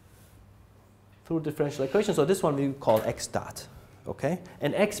through differential equations. So this one we call x dot. Okay?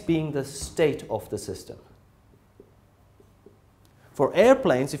 And x being the state of the system. For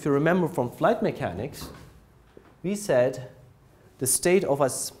airplanes, if you remember from flight mechanics, we said the state of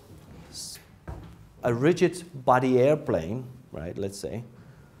a rigid body airplane, right, let's say.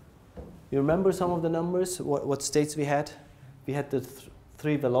 You remember some of the numbers, what states we had? We had the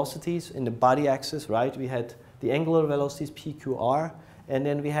 3 velocities in the body axis, right? We had the angular velocities, P, Q, R, and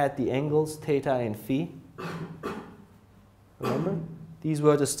then we had the angles, theta and phi. Remember? These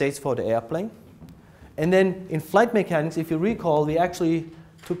were the states for the airplane. And then in flight mechanics, if you recall, we actually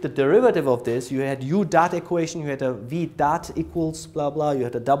took the derivative of this. You had U dot equation, you had a V dot equals blah blah, you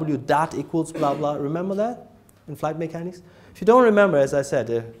had a W dot equals blah blah. Remember that in flight mechanics? If you don't remember, as I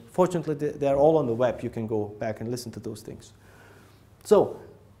said, fortunately they're all on the web. You can go back and listen to those things. So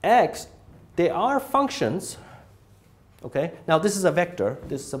x, they are functions. Okay, now this is a vector.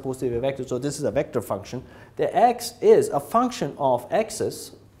 This is supposed to be a vector, so this is a vector function. The x is a function of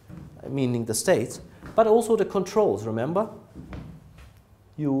x's, meaning the states, but also the controls, remember?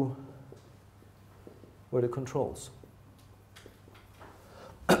 U were the controls.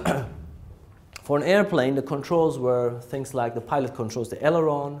 For an airplane, the controls were things like the pilot controls the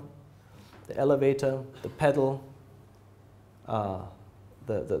aileron, the elevator, the pedal,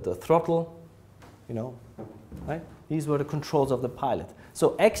 the throttle, you know, right? These were the controls of the pilot.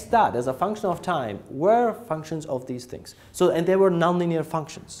 So x dot as a function of time were functions of these things. So, and they were nonlinear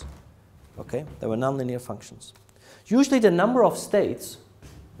functions. Okay, they were nonlinear functions. Usually the number of states,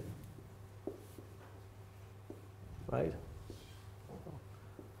 right,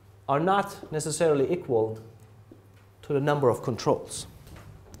 are not necessarily equal to the number of controls.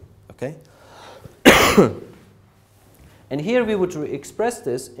 Okay? And here we would express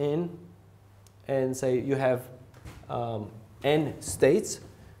this in, and say you have n states,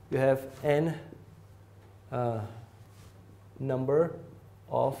 you have n number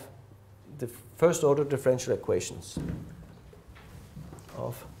of the first order differential equations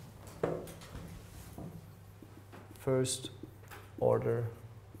of first order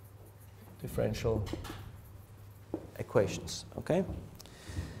differential equations, okay?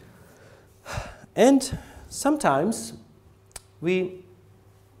 And sometimes we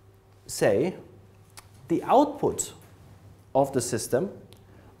say the output of the system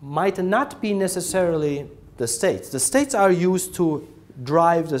might not be necessarily the states. The states are used to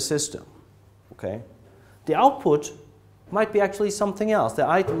drive the system, okay? The output might be actually something else. The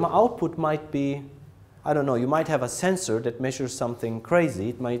output might be, I don't know, you might have a sensor that measures something crazy.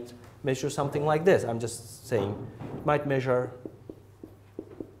 It might measure something like this. I'm just saying it might measure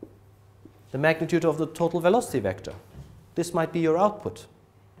the magnitude of the total velocity vector. This might be your output.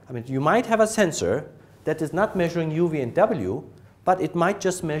 I mean, you might have a sensor that is not measuring u, v, and w, but it might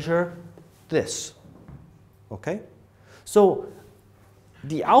just measure this. Okay? So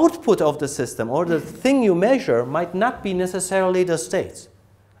the output of the system, or the thing you measure, might not be necessarily the states.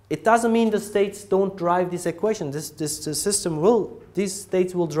 It doesn't mean the states don't drive this equation. The system will, these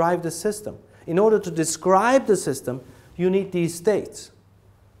states will drive the system. In order to describe the system, you need these states.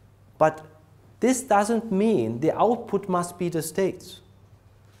 But this doesn't mean the output must be the states.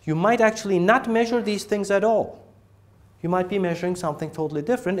 You might actually not measure these things at all. You might be measuring something totally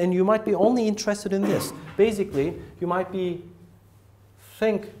different, and you might be only interested in this. Basically, you might be,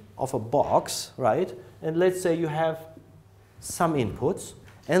 think of a box, right? And let's say you have some inputs.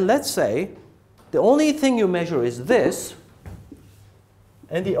 And let's say the only thing you measure is this,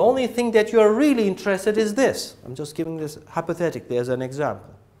 and the only thing that you're really interested in is this. I'm just giving this hypothetically as an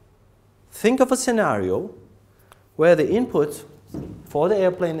example. Think of a scenario where the input for the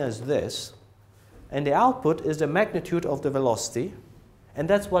airplane is this, and the output is the magnitude of the velocity, and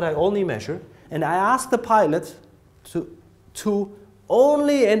that's what I only measure. And I ask the pilot to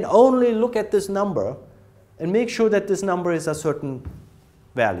only and only look at this number and make sure that this number is a certain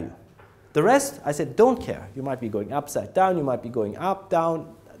value. The rest, I said, don't care. You might be going upside down, you might be going up,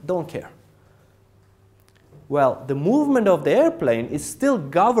 down, don't care. Well, the movement of the airplane is still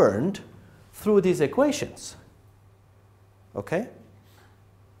governed through these equations. Okay?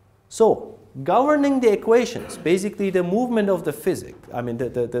 So, governing the equations, basically the movement of the physics, I mean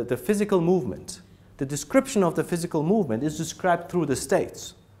the physical movement, the description of the physical movement is described through the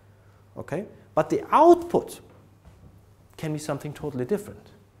states. Okay? But the output can be something totally different.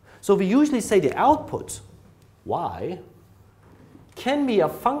 So we usually say the output, y, can be a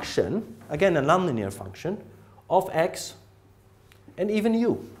function, again a nonlinear function, of x and even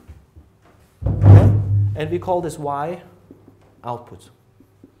u. Okay? And we call this y output.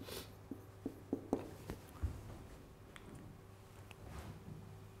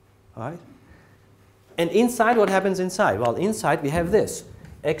 All right? And inside, what happens inside? Well, inside we have this.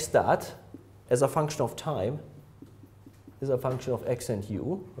 X dot as a function of time is a function of x and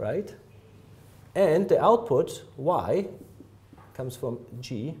u, right? And the output, y, comes from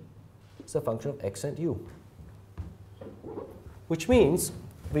g, is a function of x and u. Which means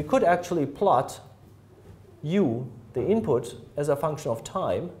we could actually plot u, the input, as a function of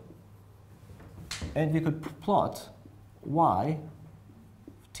time, and we could plot y,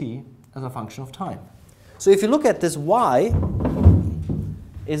 t, as a function of time. So if you look at this, y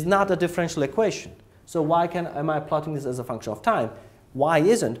is not a differential equation. So why am I plotting this as a function of time? Y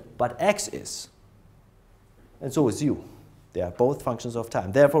isn't, but x is. And so is u. They are both functions of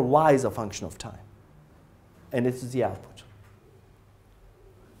time. Therefore, y is a function of time. And it is the output.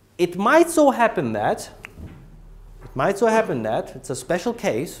 It might so happen that it's a special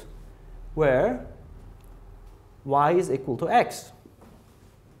case where y is equal to x.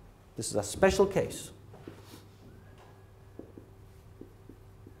 This is a special case.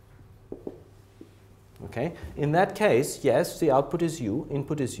 Okay? In that case, yes, the output is u,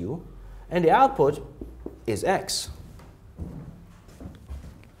 input is u, and the output is x.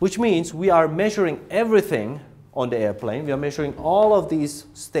 Which means we are measuring everything on the airplane. We are measuring all of these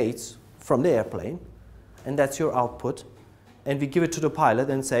states from the airplane, and that's your output. And we give it to the pilot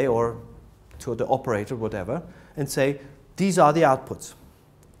and say, or to the operator, whatever, and say, these are the outputs.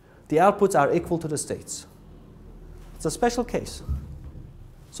 The outputs are equal to the states. It's a special case.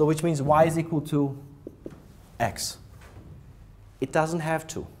 So which means y is equal to x. It doesn't have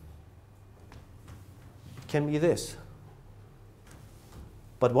to. It can be this.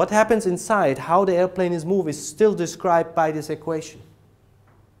 But what happens inside, how the airplane is moved, is still described by this equation.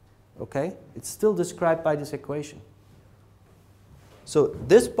 Okay? It's still described by this equation. So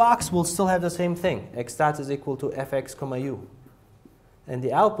this box will still have the same thing. X dot is equal to fx comma u. And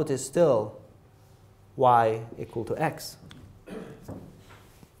the output is still y equal to x.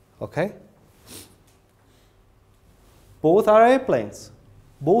 Okay? Both are airplanes.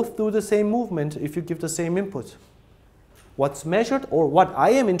 Both do the same movement if you give the same input. What's measured, or what I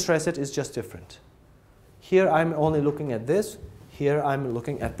am interested, is just different. Here I'm only looking at this. Here I'm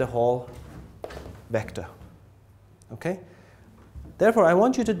looking at the whole vector. Okay? Therefore, I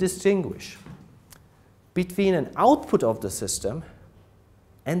want you to distinguish between an output of the system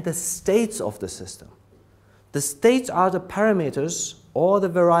and the states of the system. The states are the parameters or the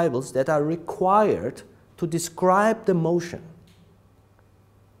variables that are required to describe the motion.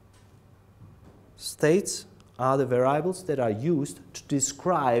 States are the variables that are used to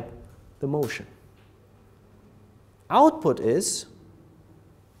describe the motion. Output is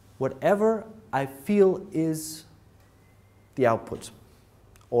whatever I feel is the output,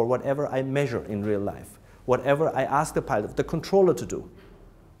 or whatever I measure in real life, whatever I ask the pilot, the controller to do.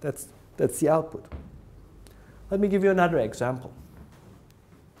 That's the output. Let me give you another example.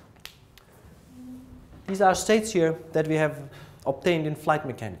 These are states here that we have obtained in flight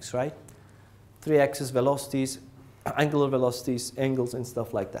mechanics, right? 3-axis velocities, angular velocities, angles, and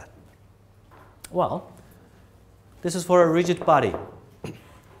stuff like that. Well, this is for a rigid body.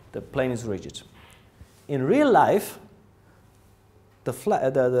 The plane is rigid. In real life,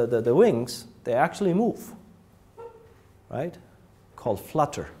 the wings, they actually move, right? Called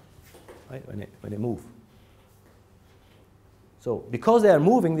flutter, right? When they move. So because they are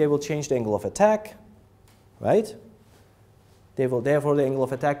moving, they will change the angle of attack, right? Therefore, the angle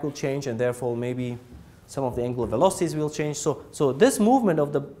of attack will change, and therefore maybe some of the angular velocities will change. So this movement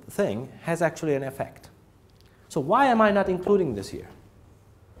of the thing has actually an effect. So why am I not including this here?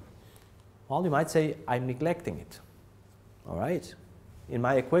 Well, you might say, I'm neglecting it. All right? In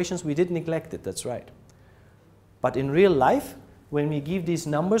my equations, we did neglect it, that's right. But in real life, when we give these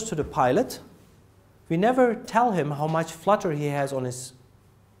numbers to the pilot, we never tell him how much flutter he has on his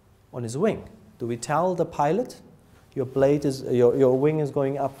wing. Do we tell the pilot, your blade is, your wing is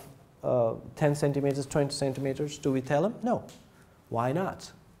going up 10 centimeters, 20 centimeters? Do we tell him? No. Why not?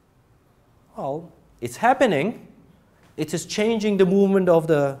 Well, it's happening. It is changing the movement of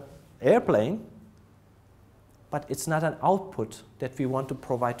the airplane, but it's not an output that we want to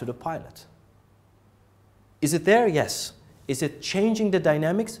provide to the pilot. Is it there? Yes. Is it changing the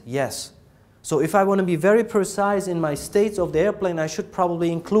dynamics? Yes. So if I want to be very precise in my states of the airplane, I should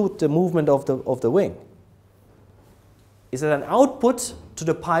probably include the movement of the wing. Is it an output to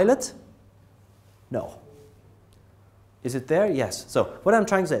the pilot? No. Is it there? Yes. So what I'm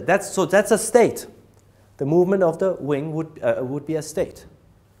trying to say, that's a state. The movement of the wing would be a state.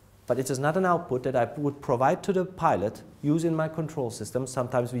 But it is not an output that I would provide to the pilot, use in my control system.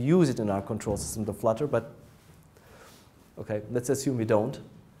 Sometimes we use it in our control system, the flutter, but okay, let's assume we don't.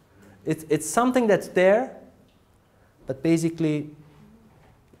 It's something that's there, but basically,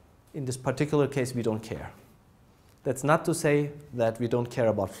 in this particular case, we don't care. That's not to say that we don't care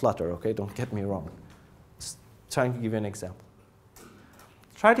about flutter, okay? Don't get me wrong. Just trying to give you an example.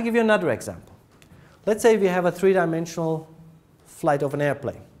 Try to give you another example. Let's say we have a three-dimensional flight of an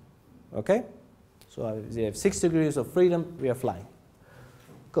airplane, okay? So we have 6 degrees of freedom, we are flying.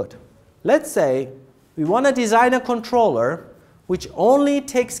 Good. Let's say we want to design a controller which only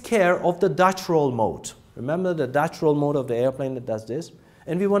takes care of the Dutch roll mode. Remember the Dutch roll mode of the airplane that does this?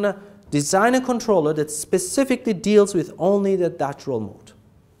 And we want to design a controller that specifically deals with only the Dutch roll mode.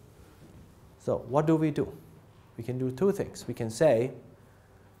 So what do? We can do two things. We can say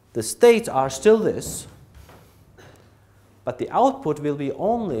the states are still this, but the output will be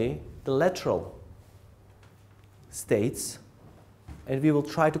only the lateral states, and we will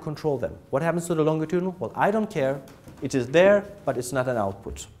try to control them. What happens to the longitudinal? Well, I don't care. It is there, but it's not an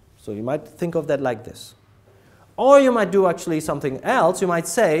output. So you might think of that like this. Or you might do actually something else. You might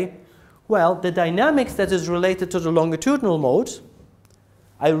say, Well, the dynamics that is related to the longitudinal mode,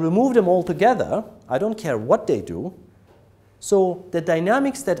 I remove them all together. I don't care what they do. So the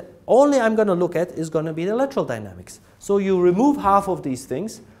dynamics that only I'm going to look at is going to be the lateral dynamics. So you remove half of these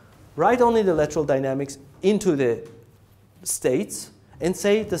things, write only the lateral dynamics into the states, and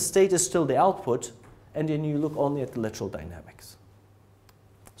say the state is still the output, and then you look only at the lateral dynamics.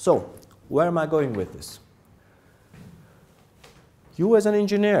 So where am I going with this? You as an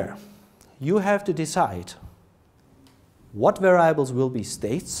engineer, you have to decide what variables will be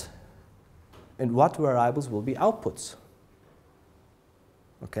states and what variables will be outputs.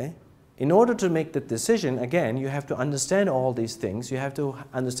 Okay? In order to make that decision, again, you have to understand all these things. You have to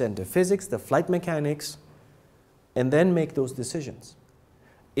understand the physics, the flight mechanics, and then make those decisions.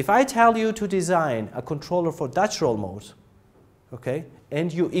 If I tell you to design a controller for Dutch roll mode, okay,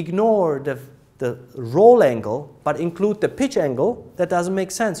 and you ignore the roll angle but include the pitch angle, that doesn't make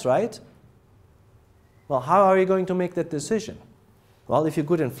sense, right? Well, how are you going to make that decision? Well, if you're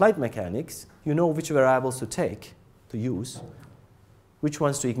good in flight mechanics, you know which variables to take, to use, which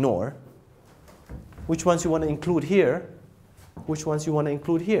ones to ignore, which ones you want to include here, which ones you want to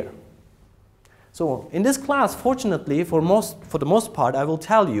include here. So in this class, fortunately, for the most part, I will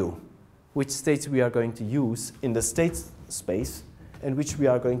tell you which states we are going to use in the state space and which we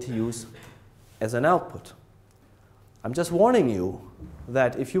are going to use as an output. I'm just warning you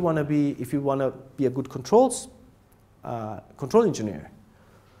that if you want to be a good control engineer,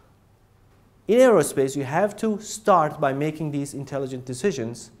 in aerospace, you have to start by making these intelligent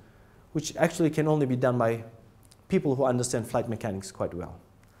decisions, which actually can only be done by people who understand flight mechanics quite well.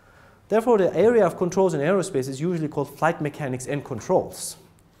 Therefore, the area of controls in aerospace is usually called flight mechanics and controls.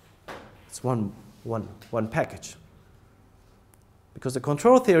 It's one package. Because the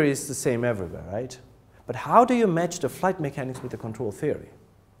control theory is the same everywhere, right? But how do you match the flight mechanics with the control theory?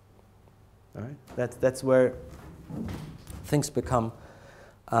 All right? That's where things become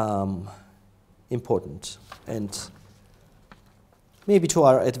important, and maybe to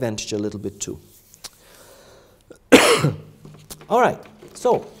our advantage a little bit too. All right,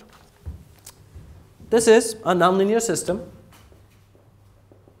 so this is a nonlinear system.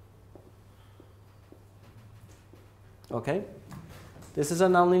 Okay, this is a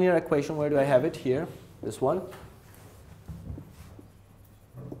nonlinear equation. Where do I have it? Here, this one.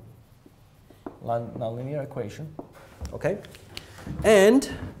 Nonlinear equation. Okay, and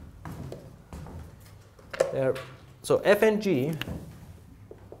there, so f and g,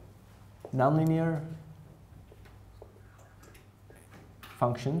 nonlinear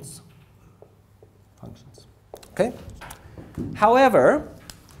functions. Okay. However,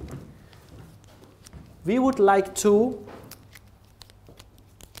 we would like to,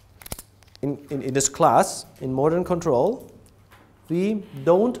 in this class, in modern control, we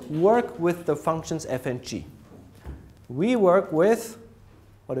don't work with the functions f and g. We work with,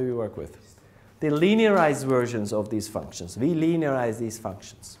 what do we work with? The linearized versions of these functions. We linearize these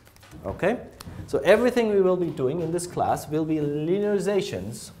functions. Okay? So everything we will be doing in this class will be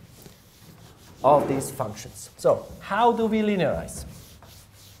linearizations of these functions. So how do we linearize?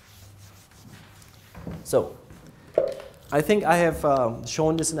 So I think I have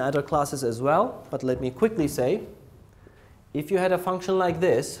shown this in other classes as well, but let me quickly say, if you had a function like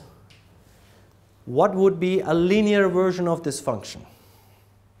this, what would be a linear version of this function?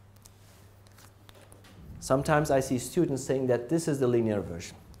 Sometimes I see students saying that this is the linear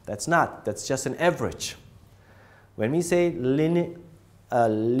version. That's not. That's just an average. When we say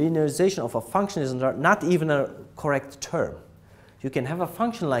linearization of a function is not even a correct term. You can have a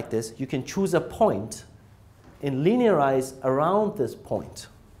function like this. You can choose a point and linearize around this point.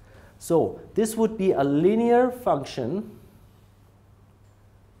 So this would be a linear function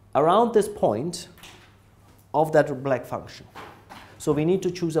around this point of that black function. So we need to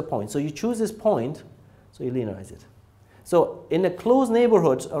choose a point. So you choose this point, so you linearize it. So in a closed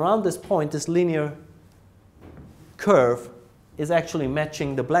neighborhood around this point, this linear curve is actually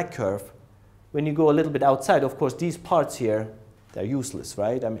matching the black curve. When you go a little bit outside, of course, these parts here, they're useless,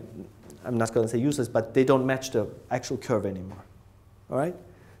 right? I mean, I'm not going to say useless, but they don't match the actual curve anymore. All right?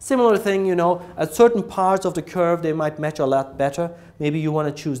 Similar thing, you know, at certain parts of the curve, they might match a lot better. Maybe you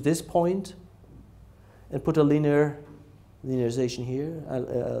want to choose this point and put a linearization here,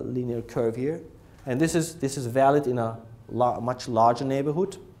 a linear curve here. And this is valid in a much larger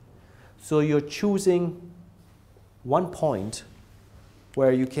neighborhood. So you're choosing one point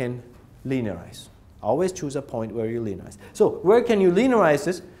where you can linearize. Always choose a point where you linearize. So where can you linearize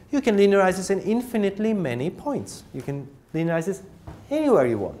this? You can linearize this in infinitely many points. You can linearize this anywhere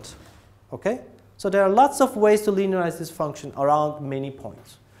you want. Okay? So there are lots of ways to linearize this function around many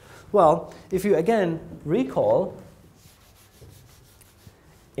points. Well, if you again recall,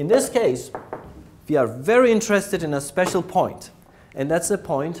 in this case, we are very interested in a special point, and that's the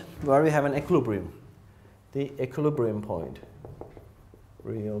point where we have an equilibrium. The equilibrium point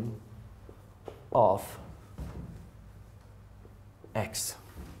of x.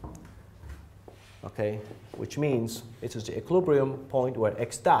 Okay, which means it is the equilibrium point where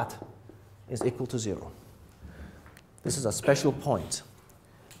x dot is equal to 0. This is a special point.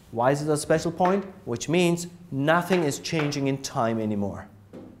 Why is it a special point? Which means nothing is changing in time anymore.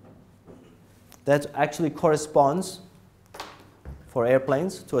 That actually corresponds for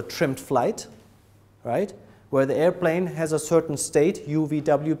airplanes to a trimmed flight, right? Where the airplane has a certain state, u, v,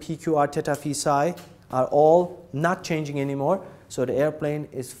 w, p, q, r, theta, phi, psi, are all not changing anymore. So the airplane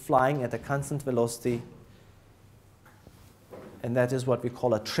is flying at a constant velocity, and that is what we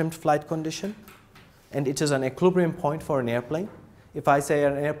call a trimmed flight condition. And it is an equilibrium point for an airplane. If I say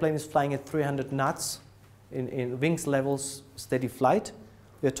an airplane is flying at 300 knots in wings levels steady flight,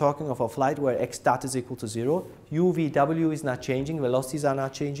 we're talking of a flight where x dot is equal to 0. U, v, w is not changing, velocities are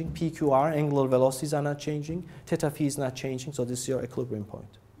not changing, p, q, r, angular velocities are not changing, theta, phi is not changing, so this is your equilibrium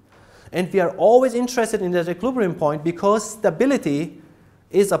point. And we are always interested in that equilibrium point because stability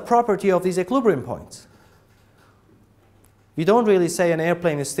is a property of these equilibrium points. We don't really say an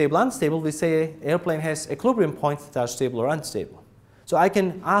airplane is stable or unstable, we say an airplane has equilibrium points that are stable or unstable. So I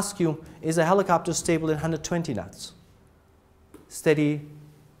can ask you, is a helicopter stable in 120 knots? Steady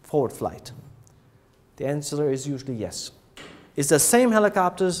forward flight. The answer is usually yes. Is the same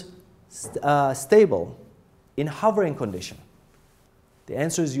helicopters stable in hovering condition? The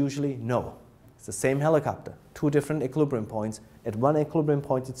answer is usually no. It's the same helicopter, two different equilibrium points. At one equilibrium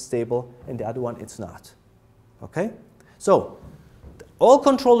point it's stable, and the other one it's not. Okay? So, all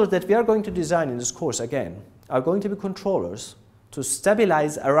controllers that we are going to design in this course, again, are going to be controllers to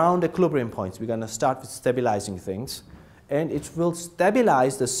stabilize around equilibrium points. We're going to start with stabilizing things, and it will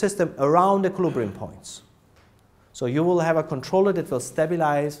stabilize the system around equilibrium points. So you will have a controller that will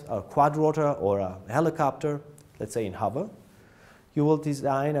stabilize a quadrotor or a helicopter, let's say in hover. You will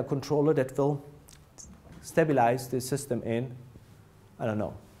design a controller that will stabilize the system in, I don't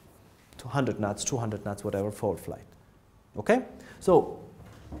know, 200 knots, 200 knots, whatever, forward flight. Okay? So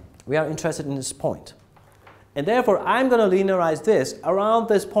we are interested in this point. And therefore, I'm going to linearize this around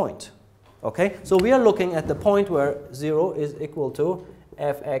this point. Okay? So we are looking at the point where 0 is equal to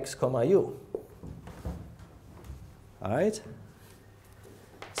fx comma u. All right?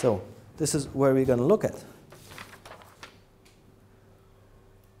 So this is where we're going to look at.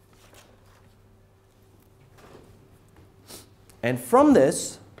 And from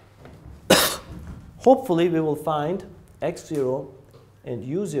this, hopefully we will find x0 and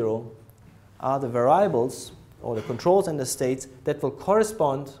u0 are the variables or the controls and the states that will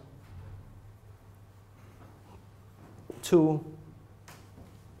correspond to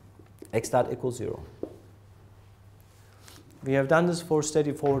x dot equals 0. We have done this for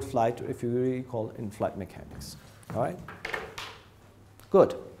steady forward flight, if you recall, in flight mechanics. All right?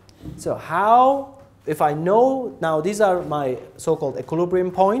 Good. So how, if I know, now these are my so-called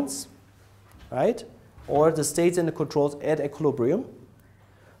equilibrium points, right? Or the states and the controls at equilibrium.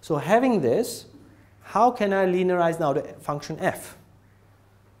 So having this, how can I linearize now the function f?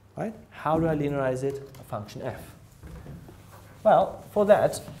 Right? How do I linearize it, a function f? Well, for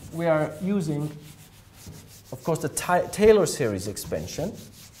that, we are using, of course, the Taylor series expansion.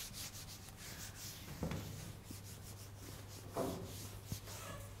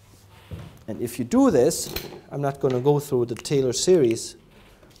 And if you do this, I'm not going to go through the Taylor series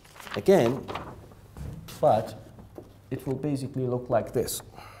again, but it will basically look like this.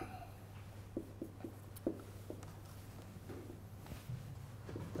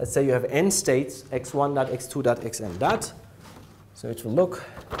 Let's say you have n states, x1 dot, x2 dot, xn dot. So it will look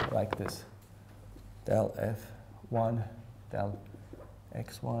like this. Del f1, del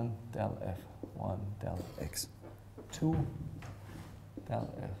x1, del f1, del x2, del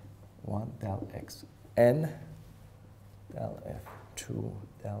f1, del xn, del f2,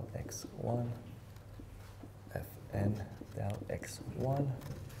 del x1, fn, del x1,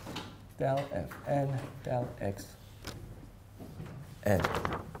 del fn, del xn,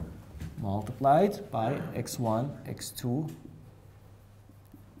 multiplied by x1, x2,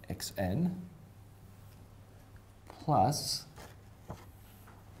 xn, plus,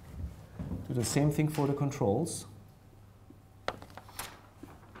 do the same thing for the controls.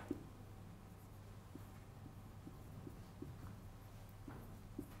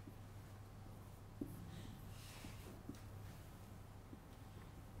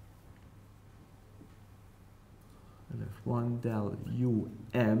 And 1 del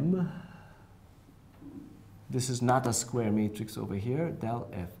um. This is not a square matrix over here. Del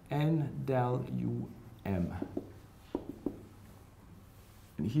fn del um.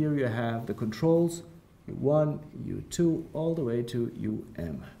 And here you have the controls, u1, u2, all the way to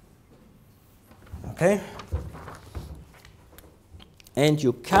um. Okay? And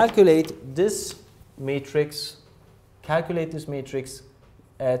you calculate this matrix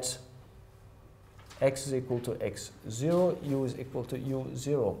at x is equal to x0, u is equal to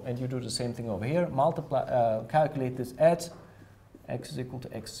u0. And you do the same thing over here. Calculate this at x is equal to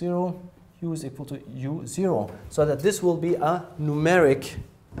x0, u is equal to u0. So that this will be a numeric,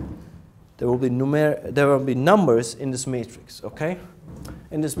 there will be numbers in this matrix, okay?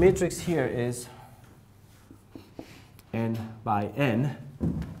 And this matrix here is n by n.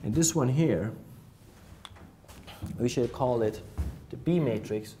 And this one here, we should call it the B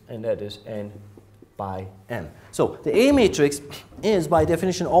matrix, and that is n by m. So the A matrix is by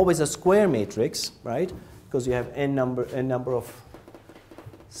definition always a square matrix, right? Because you have n number of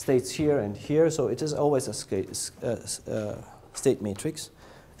states here and here, so it is always a state matrix,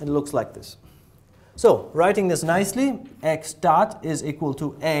 and it looks like this. So writing this nicely, x dot is equal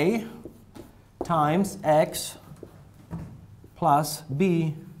to A times x plus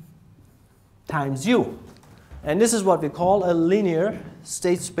B times u. And this is what we call a linear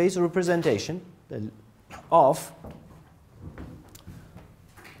state space representation of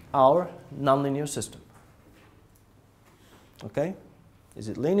our nonlinear system. Okay? Is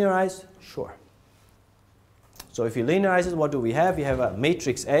it linearized? Sure. So if you linearize it, what do we have? We have a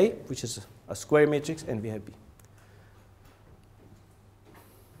matrix A, which is a square matrix, and we have B.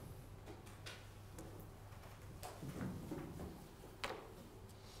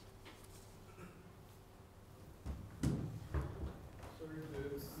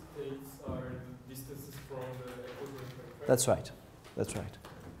 That's right. That's right.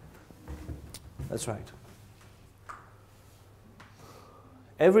 That's right.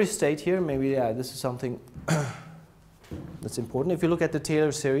 Every state here, maybe, yeah, this is something that's important. If you look at the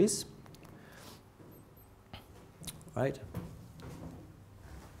Taylor series, right?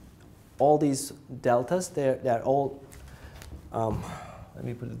 All these deltas, they're all, let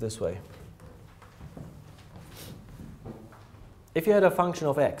me put it this way. If you had a function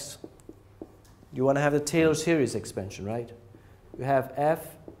of x, you want to have the Taylor series expansion, right? You have f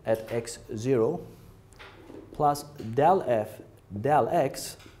at x0 plus del f del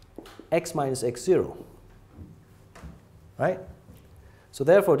x, x minus x0, right? So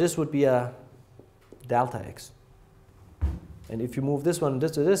therefore, this would be a delta x. And if you move this one to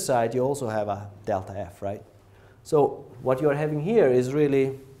this side, you also have a delta f, right? So what you're having here is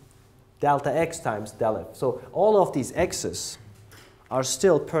really delta x times del f. So all of these x's are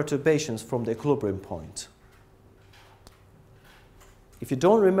still perturbations from the equilibrium point. If you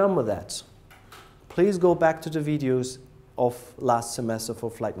don't remember that, please go back to the videos of last semester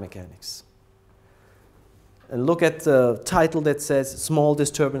for flight mechanics. And look at the title that says small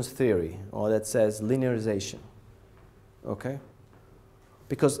disturbance theory, or that says linearization. Okay?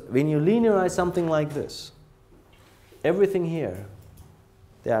 Because when you linearize something like this, everything here,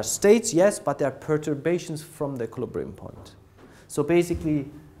 there are states, yes, but there are perturbations from the equilibrium point. So basically,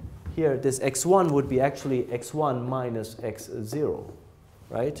 here, this x1 would be actually x1 minus x0,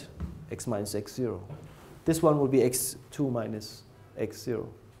 right? X minus x0. This one would be x2 minus x0.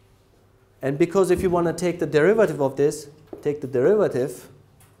 And because if you want to take the derivative of this, take the derivative,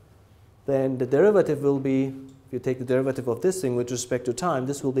 then the derivative will be, if you take the derivative of this thing with respect to time,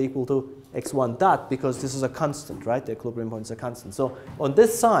 this will be equal to x1 dot, because this is a constant, right? The equilibrium point is a constant. So on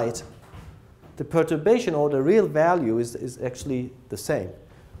this side, the perturbation or the real value is actually the same.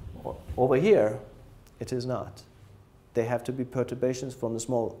 Over here, it is not. They have to be perturbations from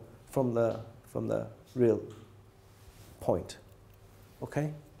the real point.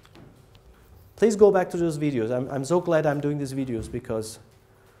 Okay? Please go back to those videos. I'm so glad I'm doing these videos, because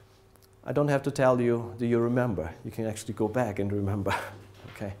I don't have to tell you, do you remember? You can actually go back and remember.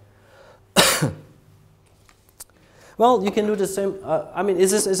 Okay? Well, you can do the same. I mean,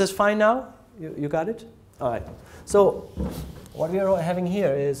 is this fine now? You got it? All right. So what we are having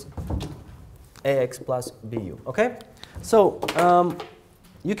here is ax plus bu. Okay? So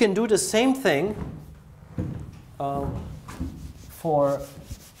you can do the same thing for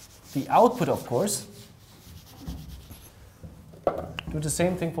the output, of course. Do the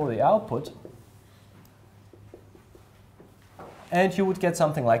same thing for the output. And you would get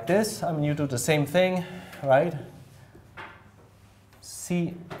something like this. I mean, you do the same thing, right?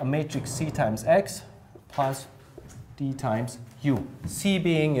 C, a matrix C times X plus D times U. C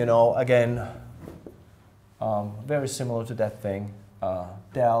being, you know, again, very similar to that thing,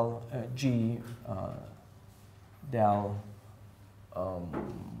 del G del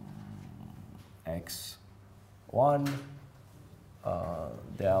x1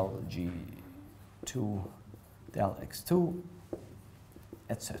 del G2 del x2,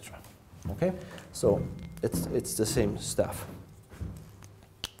 etc. Okay, so it's the same stuff.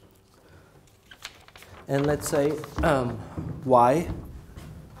 And let's say y,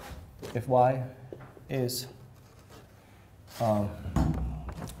 if y is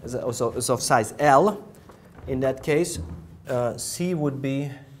of size L, in that case, C would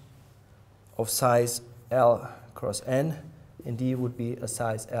be of size L cross N, and D would be a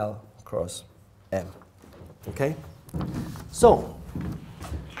size L cross M. Okay? So,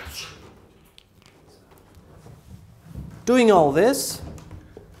 doing all this,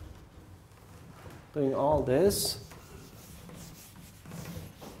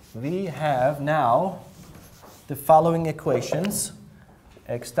 we have now the following equations.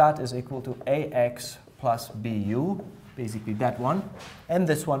 X dot is equal to AX plus BU, basically that one. And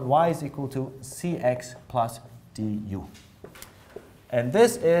this one, Y is equal to CX plus DU. And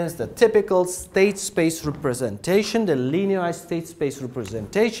this is the typical state space representation, the linearized state space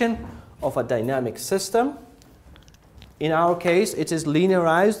representation of a dynamic system. In our case, it is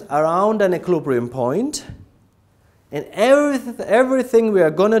linearized around an equilibrium point. And everything we are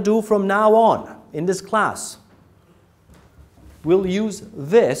going to do from now on in this class, we'll use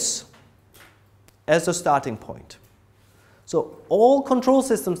this as a starting point. So all control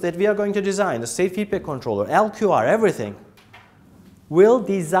systems that we are going to design, the state feedback controller, LQR, everything, will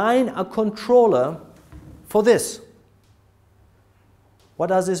design a controller for this. What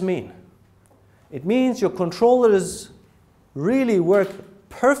does this mean? It means your controllers really work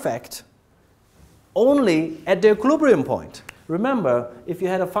perfect only at the equilibrium point. Remember, if you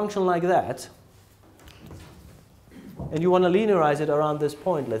had a function like that, and you want to linearize it around this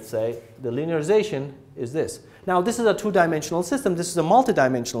point, let's say, the linearization is this. Now, this is a two-dimensional system. This is a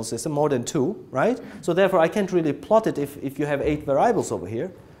multi-dimensional system, more than two, right? So therefore, I can't really plot it if you have 8 variables over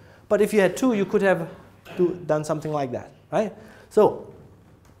here. But if you had 2, you could have done something like that, right? So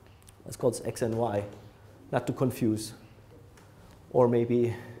let's call this x and y, not to confuse. Or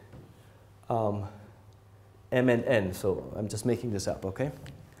maybe m and n. So I'm just making this up, okay?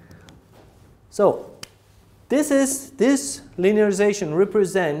 So this linearization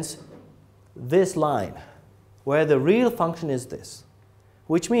represents this line, where the real function is this.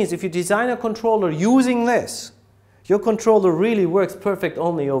 Which means if you design a controller using this, your controller really works perfect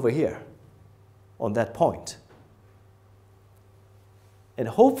only over here, on that point. And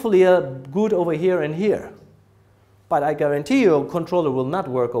hopefully good over here and here. But I guarantee your controller will not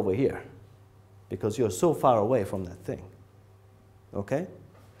work over here, because you're so far away from that thing. Okay?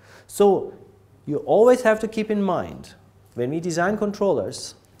 So you always have to keep in mind, when we design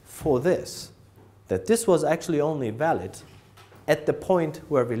controllers for this, that this was actually only valid at the point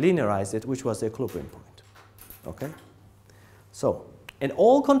where we linearized it, which was the equilibrium point. Okay? So, and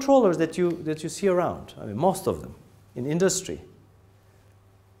all controllers that you see around, I mean most of them in industry,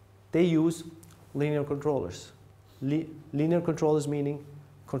 they use linear controllers. Linear controllers meaning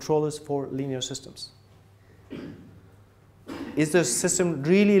controllers for linear systems. Is the system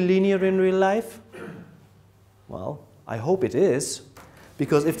really linear in real life? Well, I hope it is.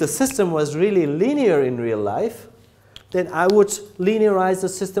 Because if the system was really linear in real life, then I would linearize the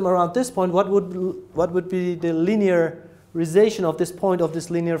system around this point. What would be the linearization of this point of this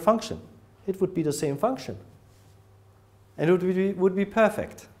linear function? It would be the same function. And it would be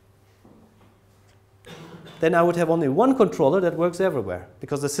perfect. Then I would have only one controller that works everywhere,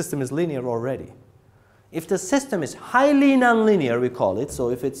 because the system is linear already. If the system is highly nonlinear, we call it,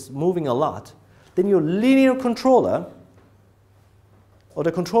 so if it's moving a lot, then your linear controller, or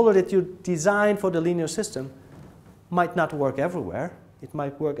the controller that you design for the linear system, might not work everywhere. It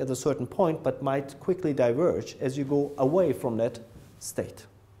might work at a certain point, but might quickly diverge as you go away from that state.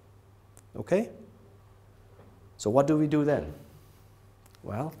 Okay? So what do we do then?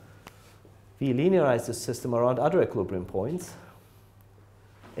 Well, we linearize the system around other equilibrium points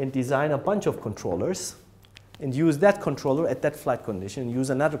and design a bunch of controllers and use that controller at that flight condition,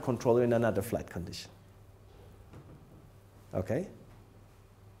 use another controller in another flight condition. Okay?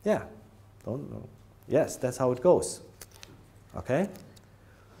 Yeah. Don't know. Yes, that's how it goes. Okay?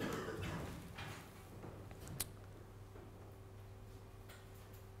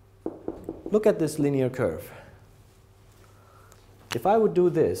 Look at this linear curve. If I would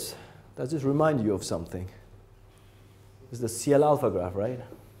do this, does this remind you of something? This is the CL alpha graph, right?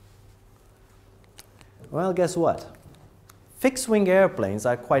 Well, guess what? Fixed-wing airplanes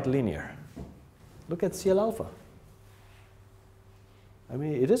are quite linear. Look at CL alpha. I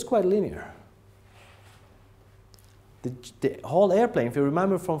mean, it is quite linear. The whole airplane, if you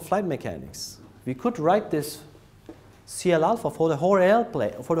remember from flight mechanics, we could write this CL alpha for the whole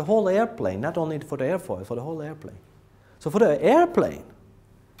airplane, not only for the airfoil, for the whole airplane. So for the airplane,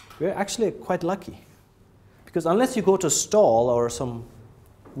 we're actually quite lucky. Because unless you go to stall or some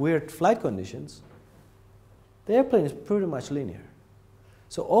weird flight conditions, the airplane is pretty much linear.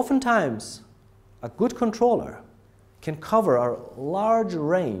 So oftentimes, a good controller can cover a large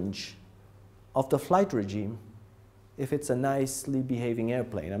range of the flight regime if it's a nicely behaving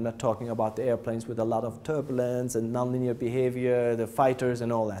airplane. I'm not talking about the airplanes with a lot of turbulence and nonlinear behavior, the fighters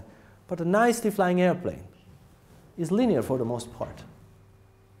and all that. But a nicely flying airplane is linear for the most part.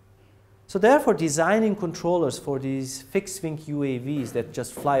 So therefore, designing controllers for these fixed-wing UAVs that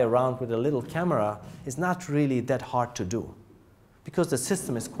just fly around with a little camera is not really that hard to do, because the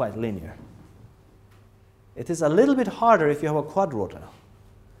system is quite linear. It is a little bit harder if you have a quadrotor,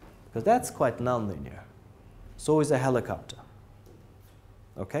 because that's quite nonlinear. So is a helicopter.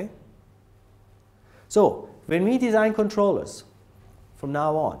 Okay? So when we design controllers from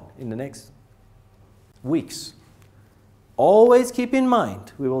now on, in the next weeks, always keep in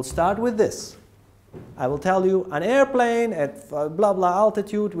mind, we will start with this. I will tell you an airplane at blah blah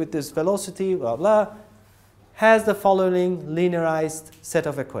altitude with this velocity, blah blah, has the following linearized set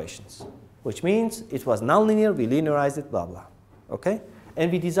of equations, which means it was nonlinear, we linearized it, blah blah. Okay?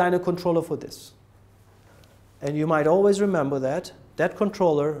 And we design a controller for this. And you might always remember that that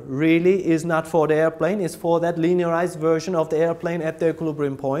controller really is not for the airplane, it's for that linearized version of the airplane at the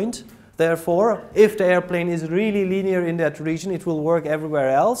equilibrium point. Therefore, if the airplane is really linear in that region, it will work everywhere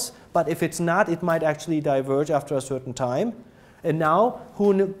else. But if it's not, it might actually diverge after a certain time. And now,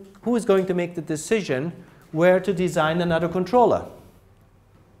 who is going to make the decision where to design another controller?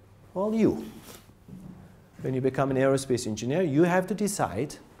 Well, you. When you become an aerospace engineer, you have to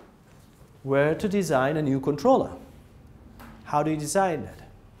decide where to design a new controller. How do you decide that?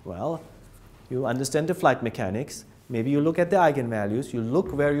 Well, you understand the flight mechanics. Maybe you look at the eigenvalues, you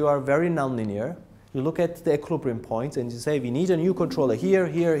look where you are very nonlinear, you look at the equilibrium points, and you say, we need a new controller here,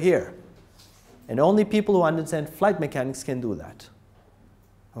 here, here. And only people who understand flight mechanics can do that.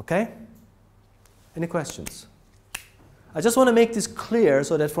 Okay? Any questions? I just want to make this clear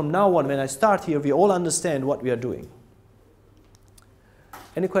so that from now on, when I start here, we all understand what we are doing.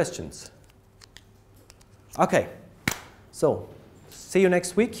 Any questions? Okay. So, see you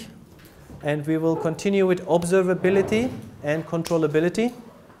next week. And we will continue with observability and controllability,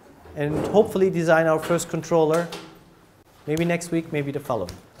 and hopefully design our first controller maybe next week, maybe the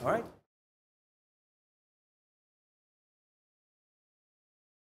following. All right?